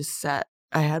because I just sat.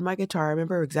 I had my guitar. I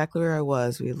remember exactly where I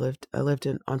was. I lived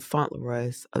on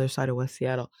Fauntleroy, other side of West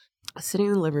Seattle. I was sitting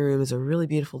in the living room. It was a really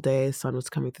beautiful day. The sun was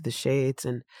coming through the shades,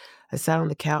 and I sat on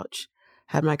the couch,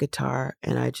 had my guitar,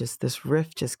 and this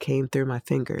riff just came through my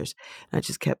fingers. And I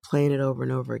just kept playing it over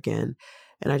and over again.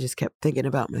 And I just kept thinking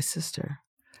about my sister,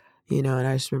 and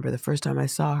I just remember the first time I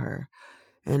saw her.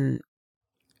 And,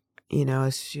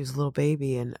 as she was a little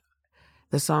baby, and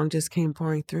the song just came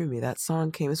pouring through me. That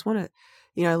song came. It's one of,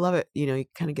 I love it. You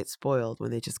kind of get spoiled when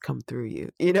they just come through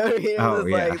you. You know what I mean? Oh,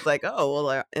 yeah. It's like, oh,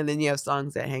 well, and then you have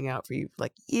songs that hang out for you for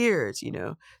like years,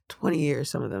 20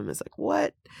 years, some of them. It's like,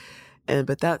 what?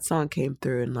 But that song came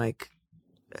through in like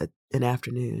an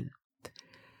afternoon.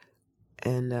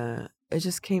 And it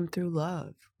just came through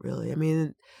love, really. I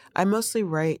mean, I mostly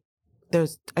write.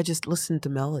 I just listen to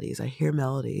melodies. I hear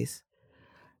melodies,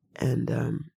 and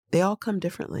they all come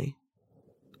differently.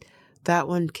 That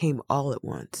one came all at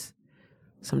once.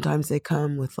 Sometimes they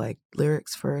come with like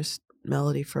lyrics first,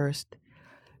 melody first,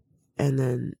 and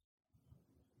then,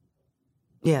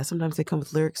 sometimes they come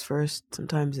with lyrics first.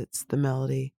 Sometimes it's the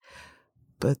melody,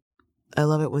 but I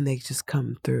love it when they just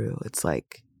come through. It's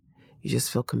like you just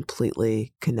feel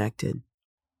completely connected.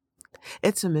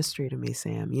 It's a mystery to me,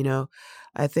 Sam.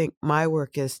 I think my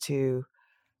work is to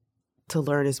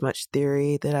learn as much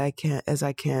theory as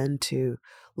I can, to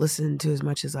listen to as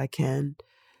much as I can.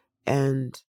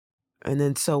 And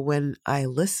then so when I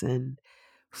listen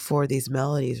for these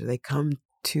melodies, or they come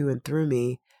to and through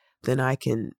me, then I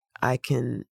can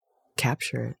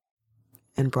capture it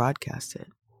and broadcast it.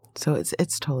 So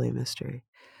it's totally a mystery.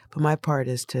 But my part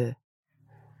is to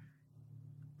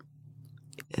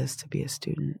be a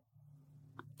student.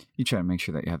 You try to make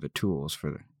sure that you have the tools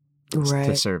right.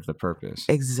 to serve the purpose.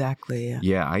 Exactly. Yeah.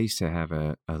 Yeah, I used to have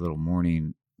a little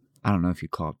morning, I don't know if you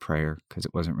call it prayer, because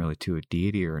it wasn't really to a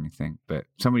deity or anything, but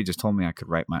somebody just told me I could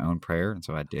write my own prayer, and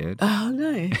so I did. Oh,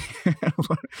 nice.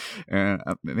 And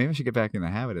maybe I should get back in the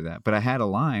habit of that. But I had a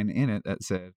line in it that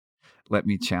said, "Let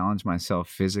me challenge myself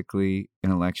physically,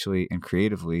 intellectually, and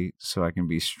creatively so I can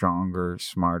be stronger,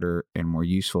 smarter, and more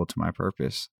useful to my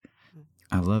purpose."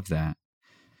 I love that.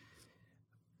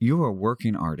 You're a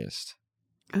working artist.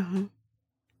 Uh-huh.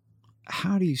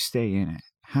 How do you stay in it?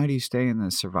 How do you stay in the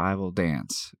survival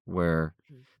dance where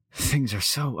things are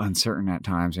so uncertain at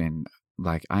times? And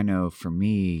like, I know for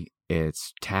me,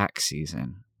 it's tax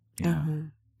season,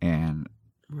 and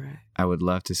right. I would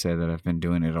love to say that I've been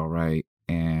doing it all right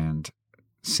and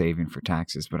saving for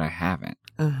taxes, but I haven't.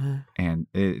 And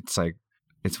it's like,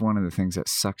 it's one of the things that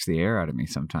sucks the air out of me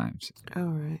sometimes. Oh,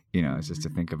 right. It's just to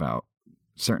think about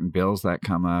certain bills that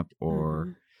come up,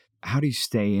 or how do you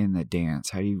stay in the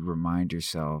dance? How do you remind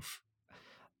yourself?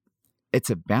 It's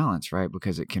a balance, right?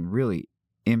 Because it can really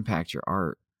impact your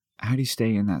art. How do you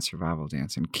stay in that survival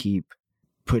dance and keep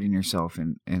putting yourself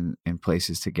in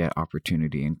places to get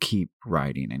opportunity, and keep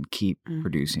writing and keep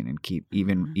producing, and keep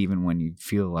even when you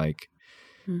feel like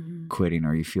quitting,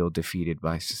 or you feel defeated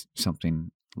by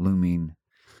something looming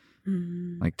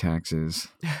like taxes?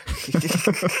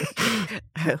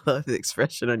 I love the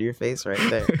expression on your face right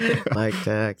there. Like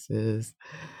taxes.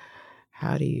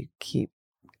 How do you keep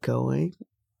going?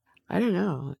 I don't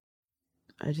know.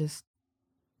 I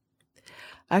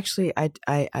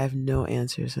have no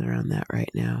answers around that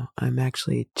right now. I'm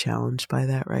actually challenged by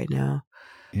that right now.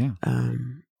 Yeah.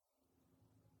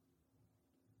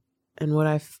 And what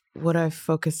I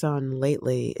focus on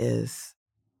lately is,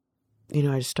 I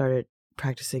just started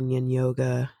practicing yin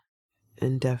yoga,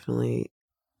 and definitely,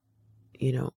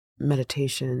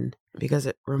 meditation, because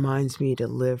it reminds me to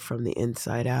live from the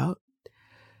inside out.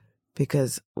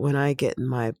 Because when I get in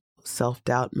my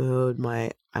self-doubt mode,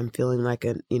 I'm feeling like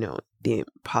the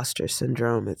imposter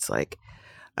syndrome. It's like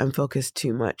I'm focused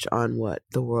too much on what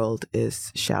the world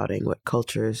is shouting, what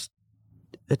culture is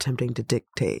attempting to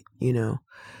dictate,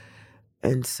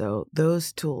 And so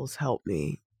those tools help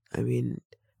me. I mean,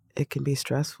 it can be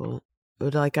stressful.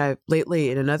 But like lately,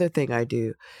 and another thing I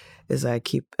do is I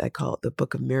call it the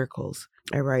Book of Miracles.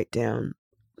 I write down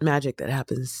magic that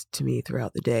happens to me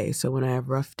throughout the day. So when I have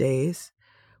rough days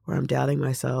where I'm doubting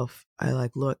myself, I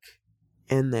like look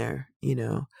in there,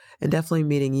 and definitely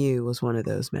meeting you was one of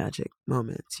those magic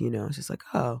moments, it's just like,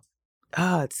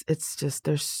 it's just,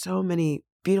 there's so many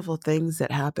beautiful things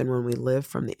that happen when we live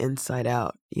from the inside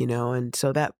out, and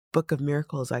so that Book of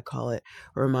Miracles, I call it,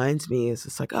 reminds me, is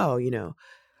it's like,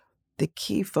 the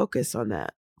key focus on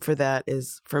that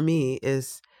for me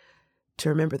is to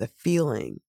remember the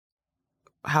feeling,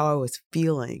 how I was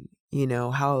feeling,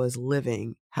 how I was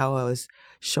living, how I was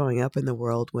showing up in the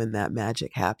world when that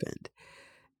magic happened.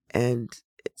 And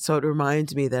so it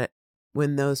reminds me that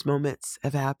when those moments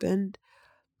have happened,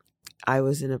 I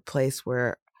was in a place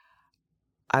where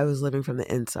I was living from the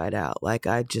inside out. Like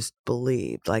I just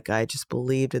believed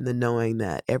in the knowing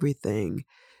that everything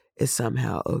is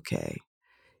somehow okay.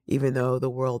 Even though the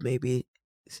world may be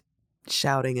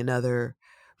shouting another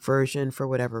version for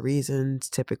whatever reasons,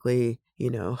 typically,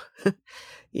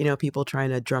 people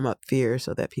trying to drum up fear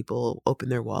so that people open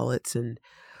their wallets and,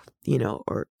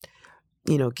 or,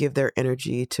 give their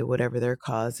energy to whatever their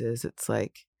cause is. It's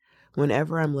like,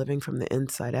 whenever I'm living from the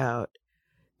inside out,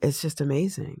 it's just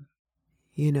amazing,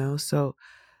 So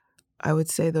I would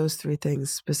say those three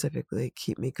things specifically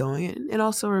keep me going. And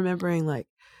also remembering like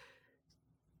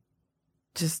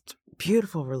just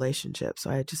beautiful relationships.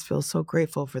 I just feel so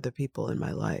grateful for the people in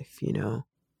my life,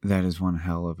 That is one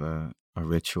hell of a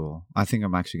ritual. I think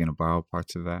I'm actually going to borrow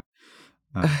parts of that.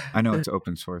 I know it's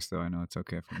open source, though. I know it's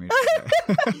okay for me to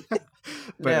do that.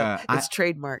 But it's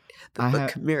trademarked. The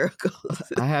Book of Miracles.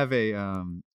 I have a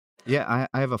I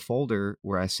have a folder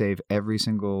where I save every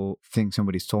single thing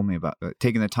somebody's told me about,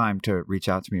 taking the time to reach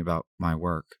out to me about my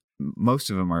work. Most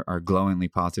of them are glowingly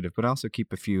positive, but I also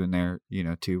keep a few in there,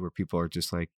 too, where people are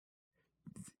just like,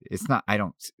 it's not, I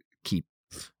don't keep,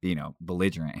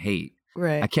 belligerent hate.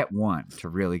 Right. I kept one to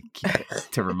really keep it,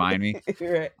 to remind me.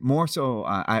 Right. More so,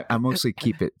 I mostly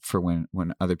keep it for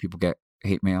when other people get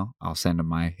hate mail. I'll send them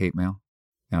my hate mail,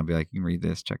 and I'll be like, "You can read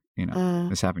this. Check.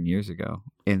 This happened years ago."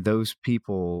 And those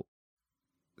people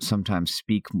sometimes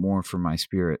speak more for my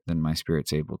spirit than my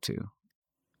spirit's able to.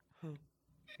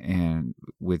 And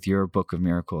with your Book of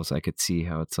Miracles, I could see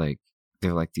how it's like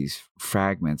they're like these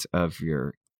fragments of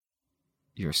your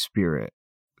spirit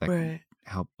that can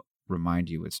help remind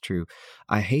you what's true.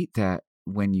 I hate that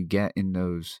when you get in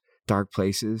those dark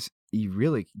places, you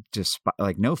really just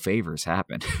like no favors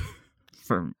happen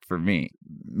for me.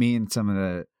 Me and some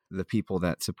of the people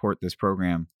that support this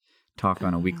program talk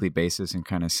on a weekly basis and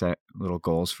kind of set little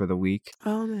goals for the week.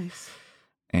 Oh, nice.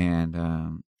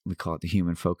 And we call it the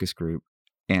Human Focus Group.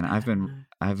 And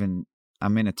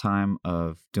I'm in a time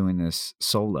of doing this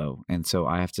solo. And so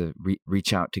I have to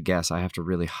reach out to guests. I have to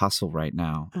really hustle right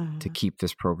now to keep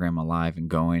this program alive and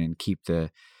going and keep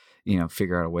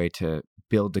figure out a way to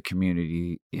build the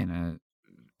community in a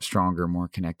stronger, more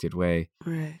connected way.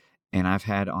 Right. And I've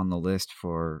had on the list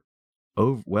for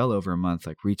well over a month,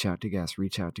 like reach out to guests.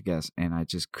 And I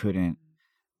just couldn't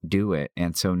do it.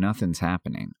 And so nothing's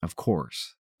happening, of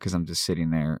course, because I'm just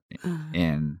sitting there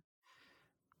in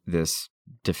this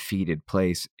defeated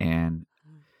place. And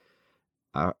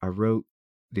I wrote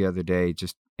the other day,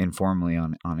 just informally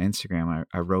on Instagram,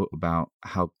 I wrote about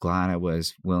how glad I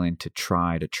was willing to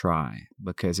try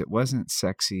because it wasn't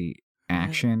sexy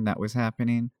action that was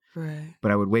happening. Right.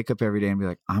 But I would wake up every day and be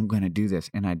like, I'm going to do this.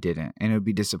 And I didn't. And it would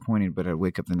be disappointing, but I'd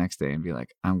wake up the next day and be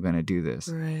like, I'm going to do this.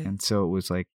 Right. And so it was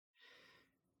like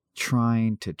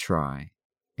trying to try.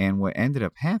 And what ended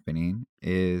up happening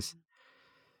is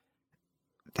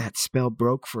that spell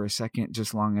broke for a second,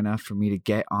 just long enough for me to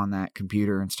get on that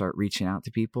computer and start reaching out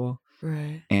to people.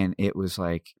 Right. And it was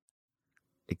like,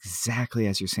 exactly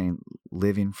as you're saying,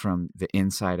 living from the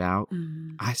inside out,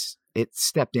 it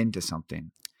stepped into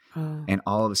something. Oh. And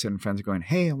all of a sudden friends are going,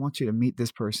 hey, I want you to meet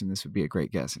this person. This would be a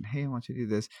great guest. And hey, I want you to do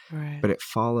this. Right. But it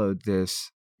followed this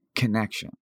connection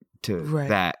to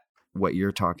that, what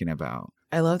you're talking about.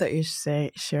 I love that you're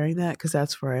sharing that, because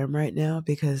that's where I am right now.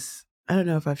 Because I don't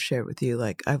know if I've shared with you,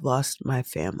 like I've lost my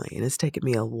family and it's taken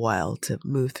me a while to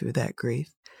move through that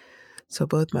grief. So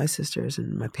both my sisters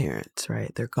and my parents,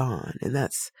 right, they're gone. And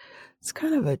it's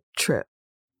kind of a trip.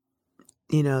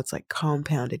 It's like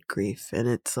compounded grief. And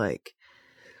it's like,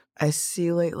 I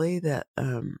see lately that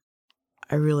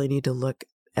I really need to look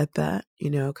at that,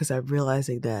 because I'm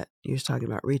realizing that you're talking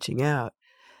about reaching out,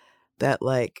 that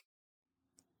like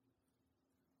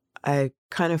I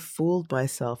kind of fooled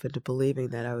myself into believing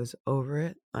that I was over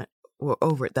it,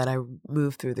 over it, that I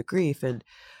moved through the grief. And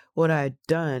what I'd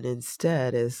done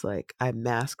instead is like I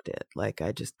masked it. Like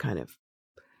I just kind of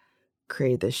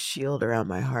created this shield around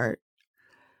my heart.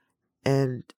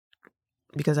 And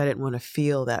because I didn't want to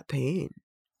feel that pain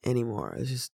anymore.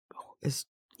 It's,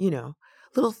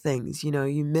 little things,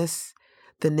 you miss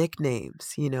the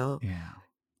nicknames, Yeah.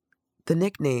 the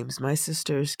nicknames my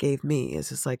sisters gave me. It's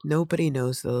just like nobody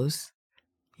knows those.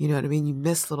 You know what I mean? You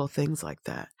miss little things like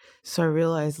that. So I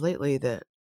realized lately that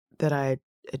I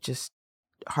had just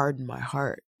hardened my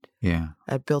heart. Yeah.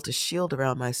 I built a shield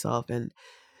around myself, and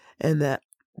that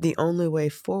the only way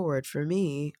forward for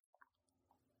me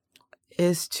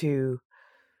is to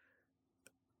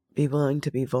be willing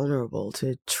to be vulnerable,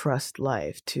 to trust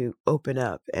life, to open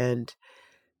up, and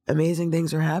amazing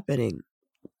things are happening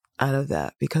out of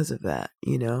that because of that,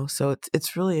 So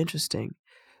it's really interesting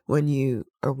when you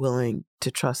are willing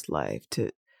to trust life,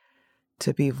 to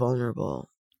be vulnerable.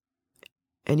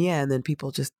 And then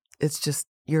people it's just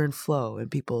you're in flow,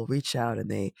 and people reach out and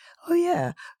they, oh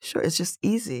yeah, sure. It's just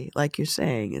easy. Like you're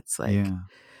saying, it's like,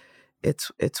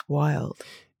 it's wild.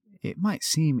 It might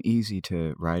seem easy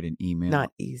to write an email.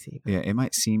 Not easy. Yeah. It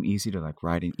might seem easy to like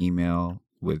write an email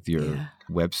with your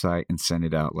website and send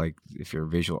it out. Like if you're a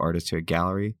visual artist to a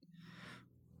gallery,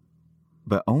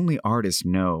 but only artists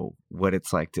know what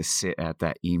it's like to sit at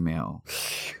that email.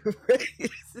 Right.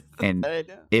 And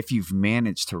if you've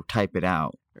managed to type it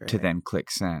out, to then click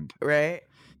send. Right.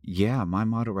 Yeah. My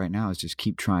motto right now is just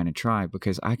keep trying to try,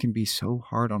 because I can be so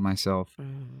hard on myself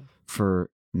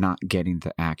for not getting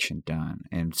the action done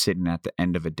and sitting at the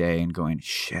end of a day and going,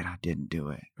 shit, I didn't do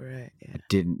it. Right. Yeah. I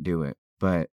didn't do it.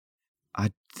 But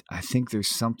I think there's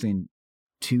something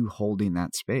to holding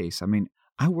that space. I mean,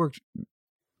 I worked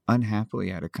unhappily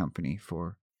at a company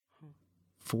for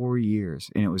 4 years,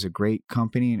 and it was a great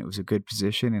company, and it was a good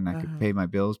position, and I could pay my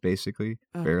bills basically,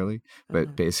 barely,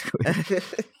 but basically.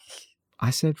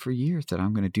 I said for years that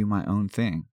I'm going to do my own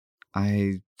thing.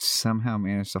 I somehow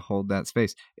managed to hold that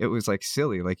space. It was like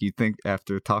silly. Like you think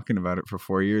after talking about it for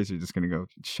 4 years, you're just going to go,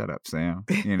 shut up, Sam,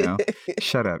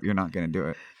 shut up. You're not going to do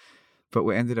it. But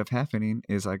what ended up happening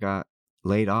is I got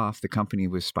laid off. The company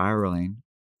was spiraling,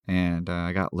 and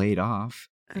I got laid off.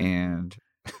 And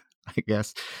I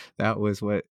guess that was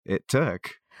what it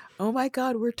took. Oh my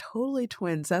God, we're totally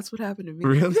twins. That's what happened to me.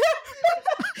 Really?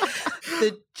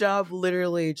 The job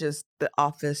literally the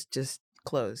office just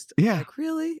closed. Yeah. Like,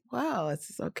 really? Wow.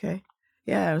 It's okay.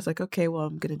 Yeah. I was like, okay, well,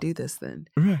 I'm going to do this then.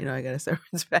 Right. I got a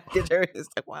severance package. It's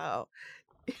like, wow.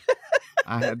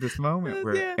 I had this moment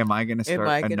where, am I going to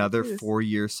start another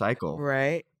 4-year cycle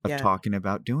right? of talking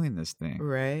about doing this thing?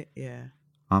 Right. Yeah.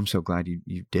 I'm so glad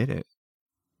you did it.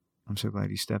 I'm so glad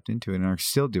you stepped into it and are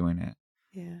still doing it.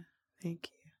 Yeah.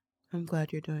 Thank you. I'm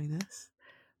glad you're doing this.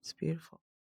 It's beautiful.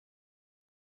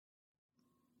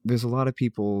 There's a lot of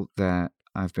people that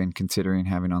I've been considering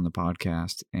having on the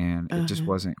podcast, and it just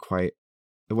wasn't quite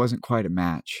a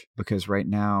match, because right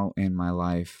now in my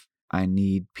life, I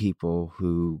need people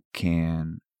who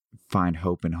can find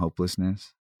hope in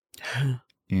hopelessness,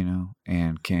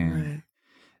 and can,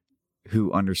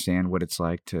 who understand what it's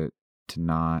like to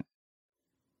not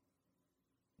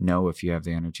know if you have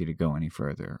the energy to go any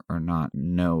further, or not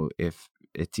know if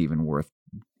it's even worth,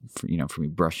 for me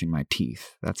brushing my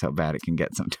teeth. That's how bad it can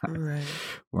get sometimes. Right.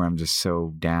 Where I'm just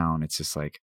so down. It's just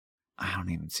like, I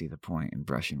don't even see the point in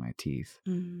brushing my teeth.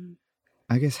 Mm-hmm.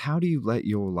 I guess, how do you let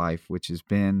your life, which has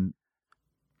been,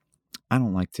 I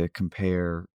don't like to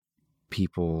compare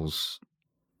people's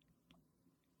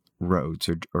roads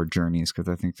or journeys, because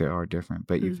I think they are different,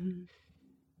 but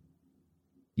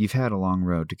you've had a long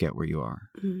road to get where you are.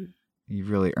 Mm-hmm. You've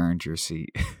really earned your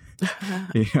seat,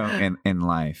 in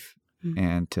life. Mm-hmm.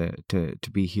 And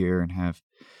to be here and have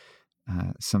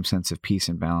some sense of peace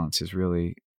and balance is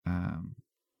really,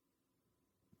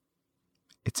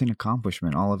 it's an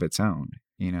accomplishment all of its own,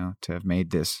 to have made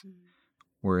this.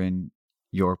 We're in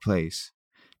your place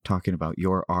talking about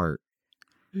your art,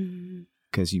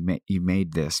 because you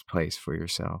made this place for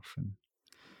yourself. And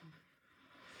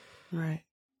right.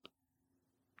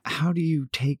 How do you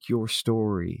take your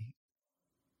story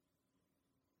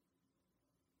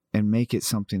and make it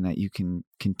something that you can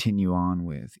continue on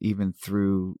with, even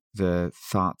through the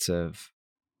thoughts of,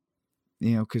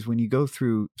 because when you go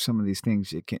through some of these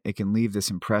things, it can leave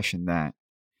this impression that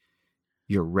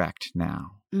you're wrecked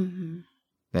now,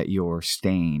 that you're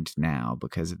stained now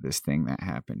because of this thing that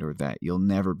happened, or that you'll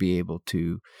never be able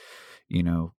to,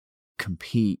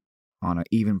 compete on an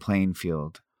even playing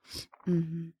field.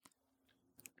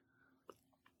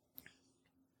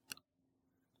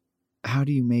 How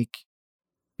do you make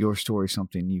your story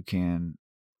something you can,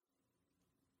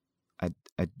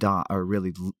 adopt or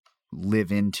really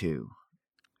live into.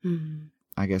 Mm-hmm.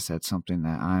 I guess that's something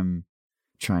that I'm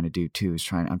trying to do too,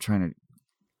 I'm trying to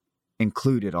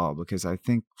include it all, because I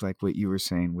think like what you were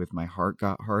saying with my heart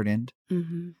got hardened.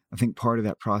 Mm-hmm. I think part of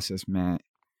that process meant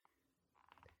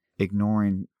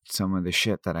ignoring some of the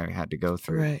shit that I had to go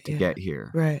through to get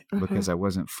here. Right. Because I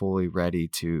wasn't fully ready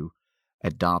to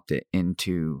adopt it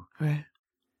into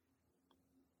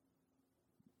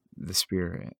the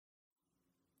spirit.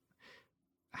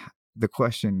 The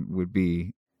question would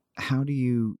be, how do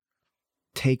you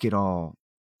take it all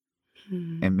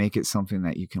and make it something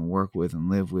that you can work with and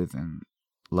live with and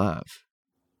love?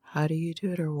 How do you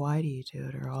do it, or why do you do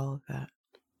it, or all of that?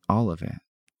 All of it.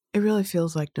 It really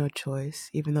feels like no choice,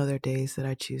 even though there are days that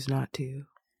I choose not to.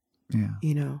 Yeah.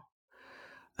 You know?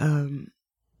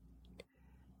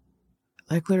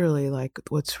 Like literally, like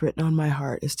what's written on my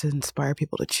heart is to inspire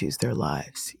people to choose their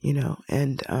lives, you know?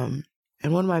 And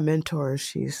one of my mentors,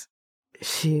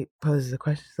 she poses the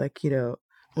question, like, you know,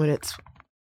 when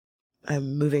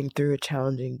I'm moving through a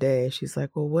challenging day, she's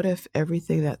like, well, what if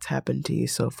everything that's happened to you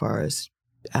so far is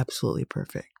absolutely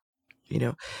perfect, you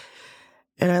know?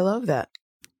 And I love that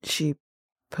she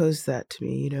posed that to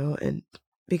me, you know, and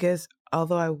because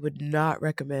although I would not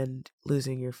recommend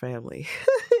losing your family,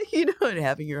 you know, and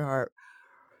having your heart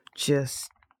just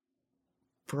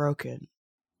broken,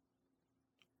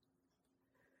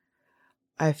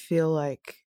 I feel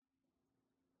like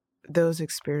those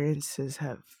experiences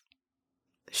have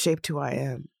shaped who I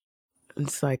am.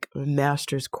 It's like a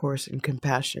master's course in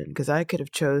compassion, because I could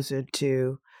have chosen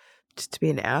to just to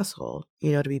be an asshole,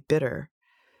 you know, to be bitter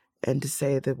and to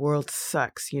say the world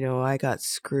sucks, you know, I got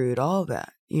screwed, all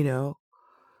that, you know.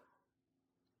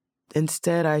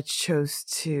 Instead, I chose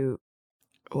to,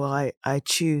 well, I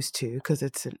choose to, because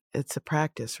it's a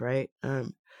practice, right?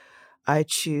 I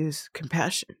choose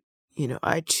compassion, you know.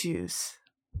 I choose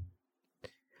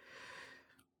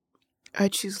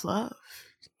love.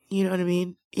 You know what I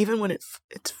mean? Even when it's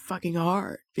fucking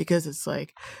hard, because it's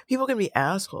like people can be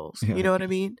assholes. Yeah. You know what I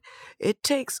mean? It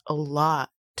takes a lot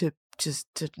to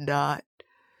not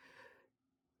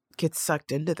get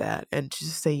sucked into that and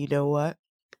just say, you know what?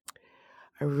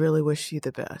 I really wish you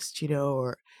the best, you know,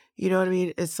 or you know what I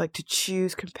mean? It's like to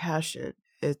choose compassion.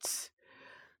 It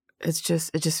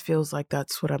just feels like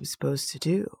that's what I'm supposed to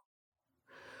do.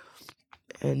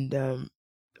 And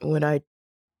when I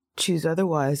choose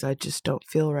otherwise, I just don't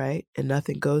feel right and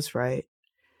nothing goes right.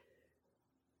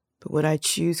 But when I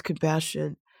choose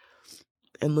compassion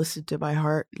and listen to my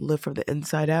heart and live from the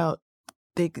inside out,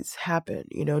 things happen,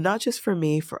 you know, not just for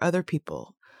me, for other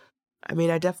people. I mean,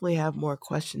 I definitely have more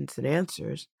questions than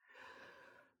answers.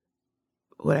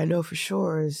 What I know for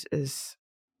sure is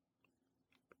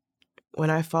when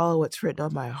I follow what's written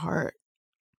on my heart,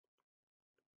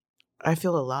 I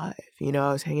feel alive. You know,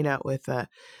 I was hanging out with, I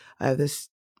have this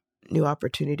new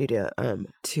opportunity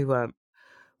to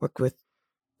work with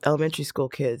elementary school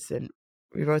kids, and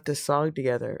we wrote this song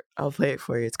together. I'll play it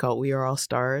for you. It's called "We Are All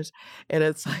Stars," and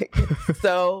it's like it's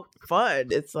so fun.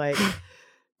 It's like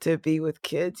to be with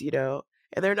kids, you know,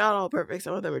 and they're not all perfect.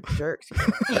 Some of them are jerks,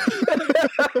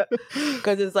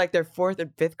 because it's like they're 4th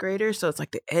and 5th graders, so it's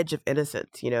like the edge of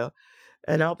innocence, you know.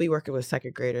 And I'll be working with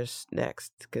 2nd graders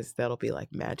next, because that'll be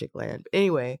like magic land. But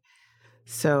anyway,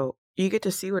 so you get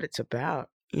to see what it's about.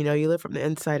 You know, you live from the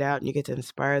inside out, and you get to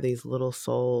inspire these little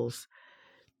souls,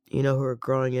 you know, who are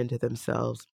growing into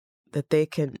themselves, that they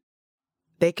can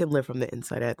live from the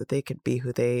inside out, that they can be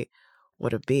who they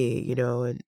want to be, you know,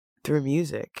 and through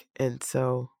music. And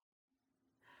so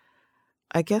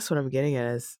I guess what I'm getting at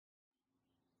is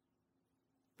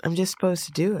I'm just supposed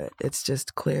to do it. It's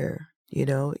just clear, you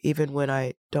know, even when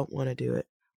I don't want to do it.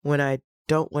 When I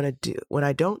don't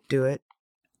do it,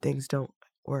 things don't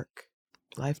work.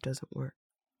 Life doesn't work.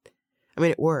 I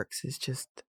mean, it works.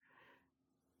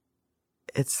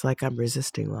 It's like I'm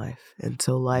resisting life. And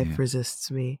so life resists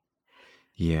me.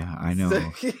 Yeah, I know.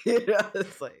 So, you know,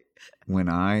 it's like when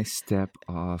I step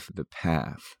off the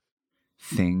path,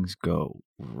 things go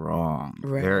wrong.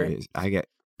 Right. I get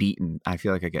beaten. I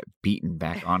feel like I get beaten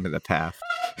back onto the path.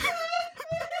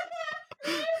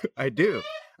 I do.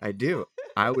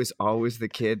 I was always the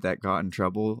kid that got in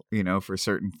trouble, you know, for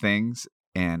certain things,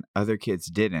 and other kids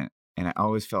didn't. And I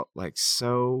always felt like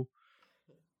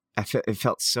it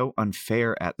felt so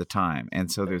unfair at the time. And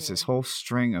so there's this whole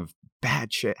string of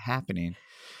bad shit happening,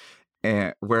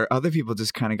 where other people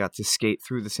just kind of got to skate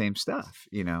through the same stuff,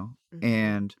 you know? Mm-hmm.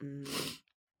 And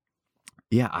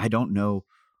yeah, I don't know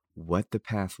what the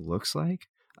path looks like.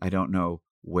 I don't know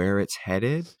where it's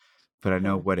headed, but I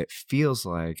know what it feels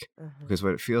like, Uh-huh. because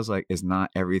what it feels like is not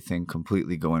everything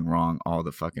completely going wrong all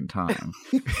the fucking time.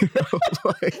 You know,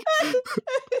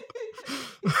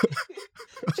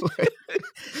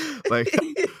 like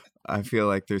I feel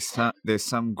like there's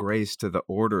some grace to the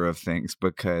order of things,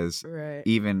 because Right.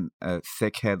 even a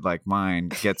thick head like mine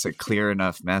gets a clear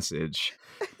enough message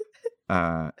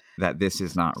that this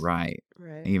is not right,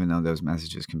 Right. even though those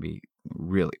messages can be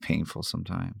really painful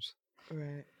sometimes.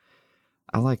 Right.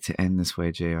 I like to end this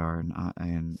way, JR,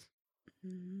 and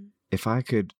Mm-hmm. if I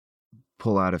could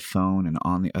pull out a phone and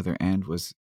on the other end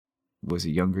was a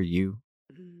younger you,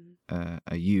 Mm-hmm.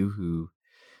 a you who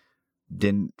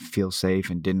didn't feel safe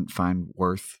and didn't find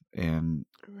worth and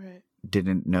Right.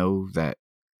 didn't know that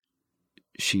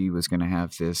she was going to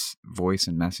have this voice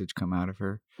and message come out of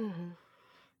her, Mm-hmm.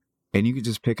 and you could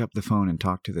just pick up the phone and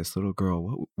talk to this little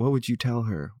girl, what would you tell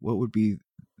her? What would be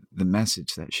the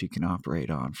message that she can operate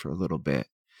on for a little bit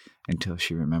until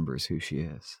she remembers who she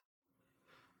is?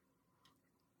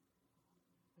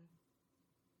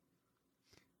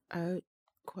 I would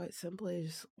quite simply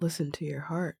just listen to your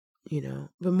heart,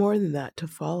 but more than that, to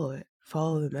follow it,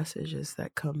 follow the messages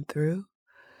that come through.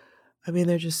 I mean,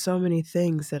 there's just so many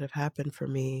things that have happened for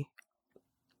me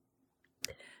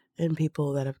and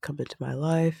people that have come into my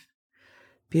life,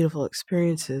 beautiful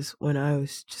experiences when I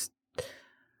was just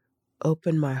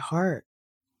open my heart.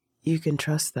 You can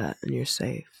trust that and you're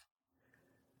safe.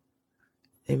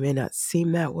 It may not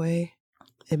seem that way.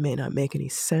 It may not make any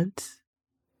sense.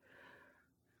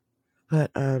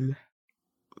 But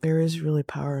there is really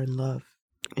power in love,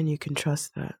 and you can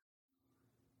trust that.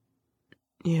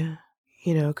 Yeah,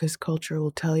 because culture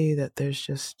will tell you that there's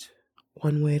just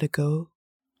one way to go.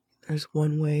 There's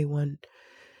one way, and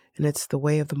it's the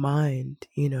way of the mind,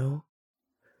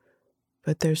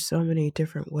 But there's so many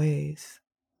different ways,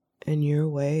 and your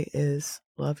way is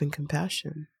love and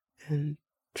compassion, and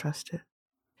trust it.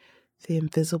 The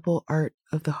invisible art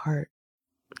of the heart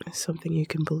is something you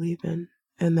can believe in,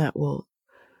 and that will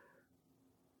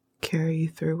carry you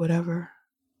through whatever.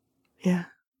 Yeah.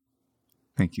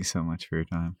 Thank you so much for your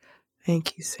time.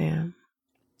 Thank you, Sam.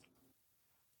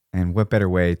 And what better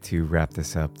way to wrap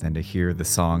this up than to hear the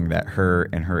song that her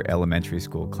and her elementary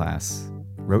school class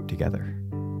wrote together.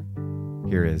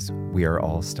 Here is We Are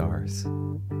All Stars.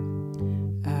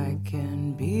 I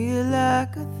can be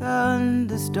like a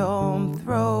thunderstorm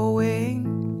throwing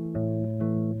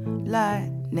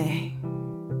lightning.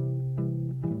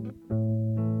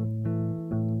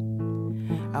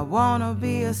 I wanna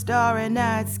be a starry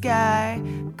night sky,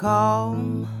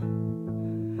 calm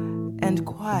and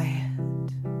quiet.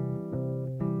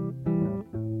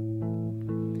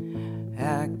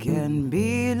 I can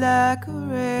be like a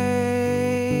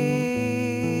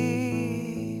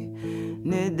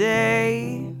rainy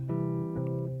day.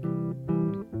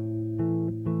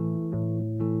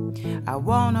 I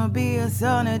wanna be a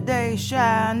sunny day,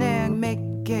 shining,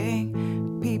 making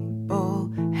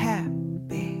people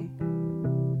happy.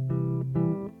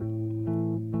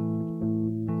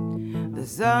 The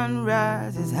sun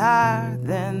rises higher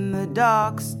than the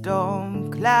dark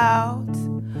storm clouds.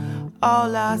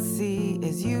 All I see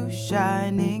is you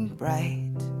shining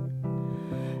bright,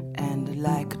 and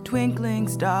like twinkling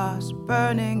stars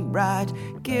burning bright,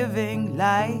 giving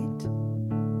light.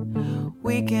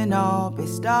 We can all be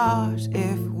stars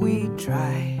if we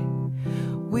try.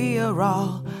 We are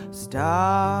all stars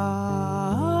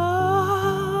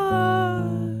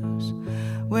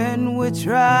when we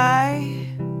try.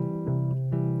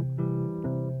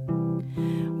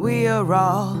 We are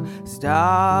all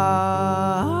stars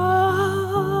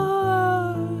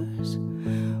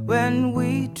when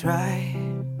we try.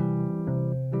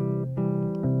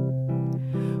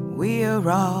 We are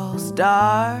all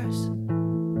stars.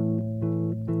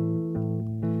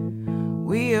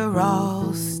 We are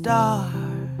all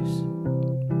stars.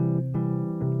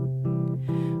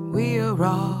 We are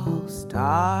all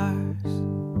stars.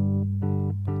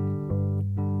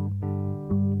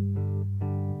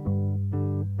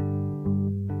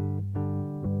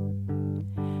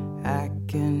 I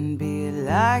can be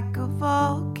like a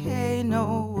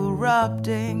volcano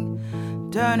erupting,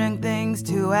 turning things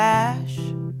to ash.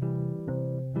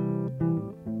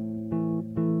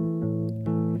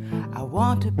 I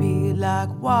want to be like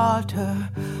water,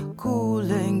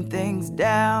 cooling things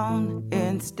down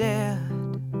instead.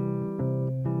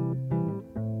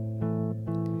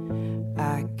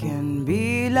 I can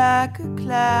be like a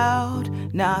cloud,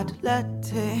 not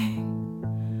letting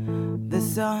the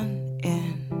sun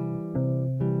in.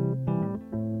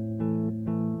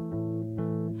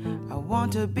 I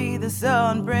want to be the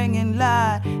sun, bringing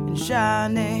light and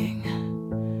shining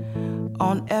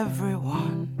on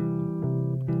everyone.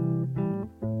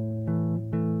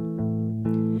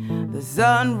 The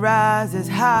sun rises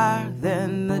higher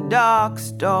than the dark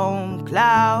storm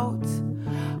clouds.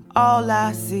 All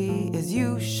I see is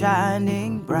you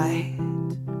shining bright.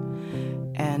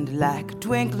 And like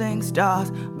twinkling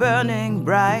stars burning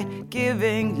bright,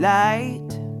 giving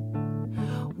light.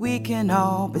 We can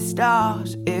all be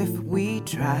stars if we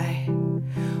try.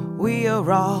 We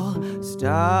are all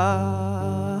stars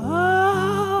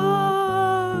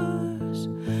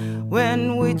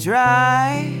when we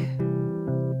try.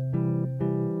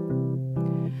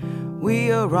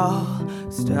 We are all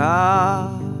stars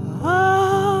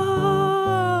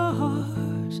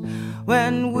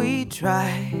when we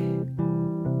try.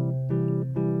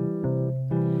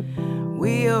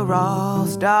 We are all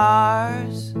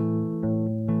stars.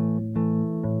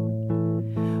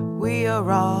 We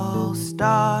are all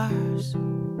stars.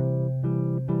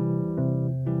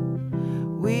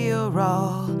 We are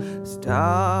all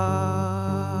stars.